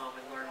they can come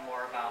and learn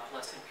more about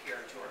Blessed Pier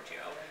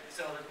Giorgio.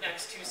 So the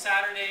next 2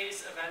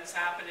 Saturdays, events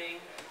happening.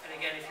 And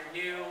again, if you're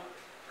new,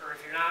 or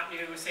if you're not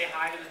new, say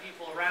hi to the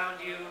people around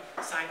you.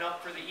 Sign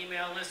up for the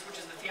email list, which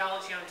is the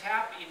Theology on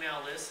Tap email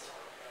list,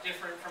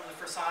 different from the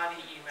Frassati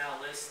email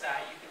list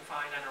that you can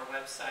find on our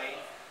website.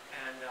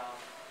 And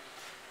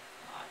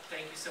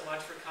thank you so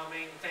much for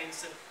coming.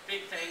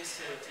 Big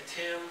thanks to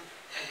Tim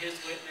and his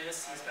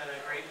witness. He's been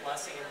a great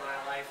blessing in my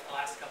life the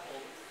last couple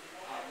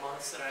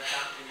months that I've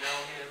gotten to know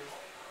him.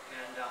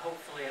 And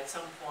hopefully at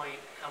some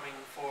point going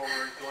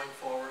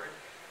forward,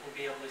 we'll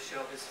be able to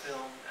show his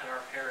film at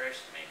our parish,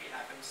 maybe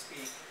have him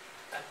speak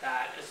at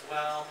that as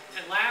well.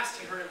 And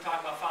last, you heard him talk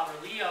about Father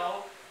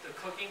Leo, the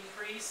cooking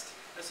priest.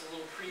 This is a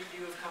little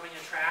preview of coming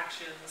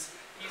attractions.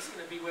 He's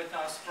going to be with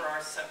us for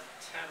our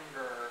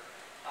September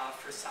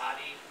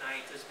Frassati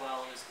night as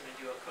well, and is going to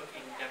do a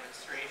cooking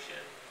demonstration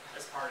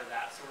as part of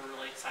that. So we're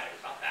really excited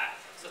about that.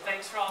 So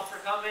thanks for all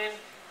for coming.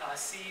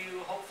 See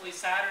you hopefully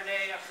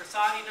Saturday at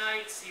Frassati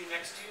night. See you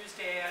next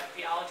Tuesday at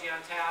Theology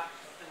on Tap.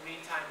 In the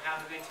meantime,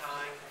 have a good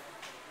time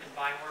and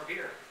buy more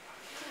beer.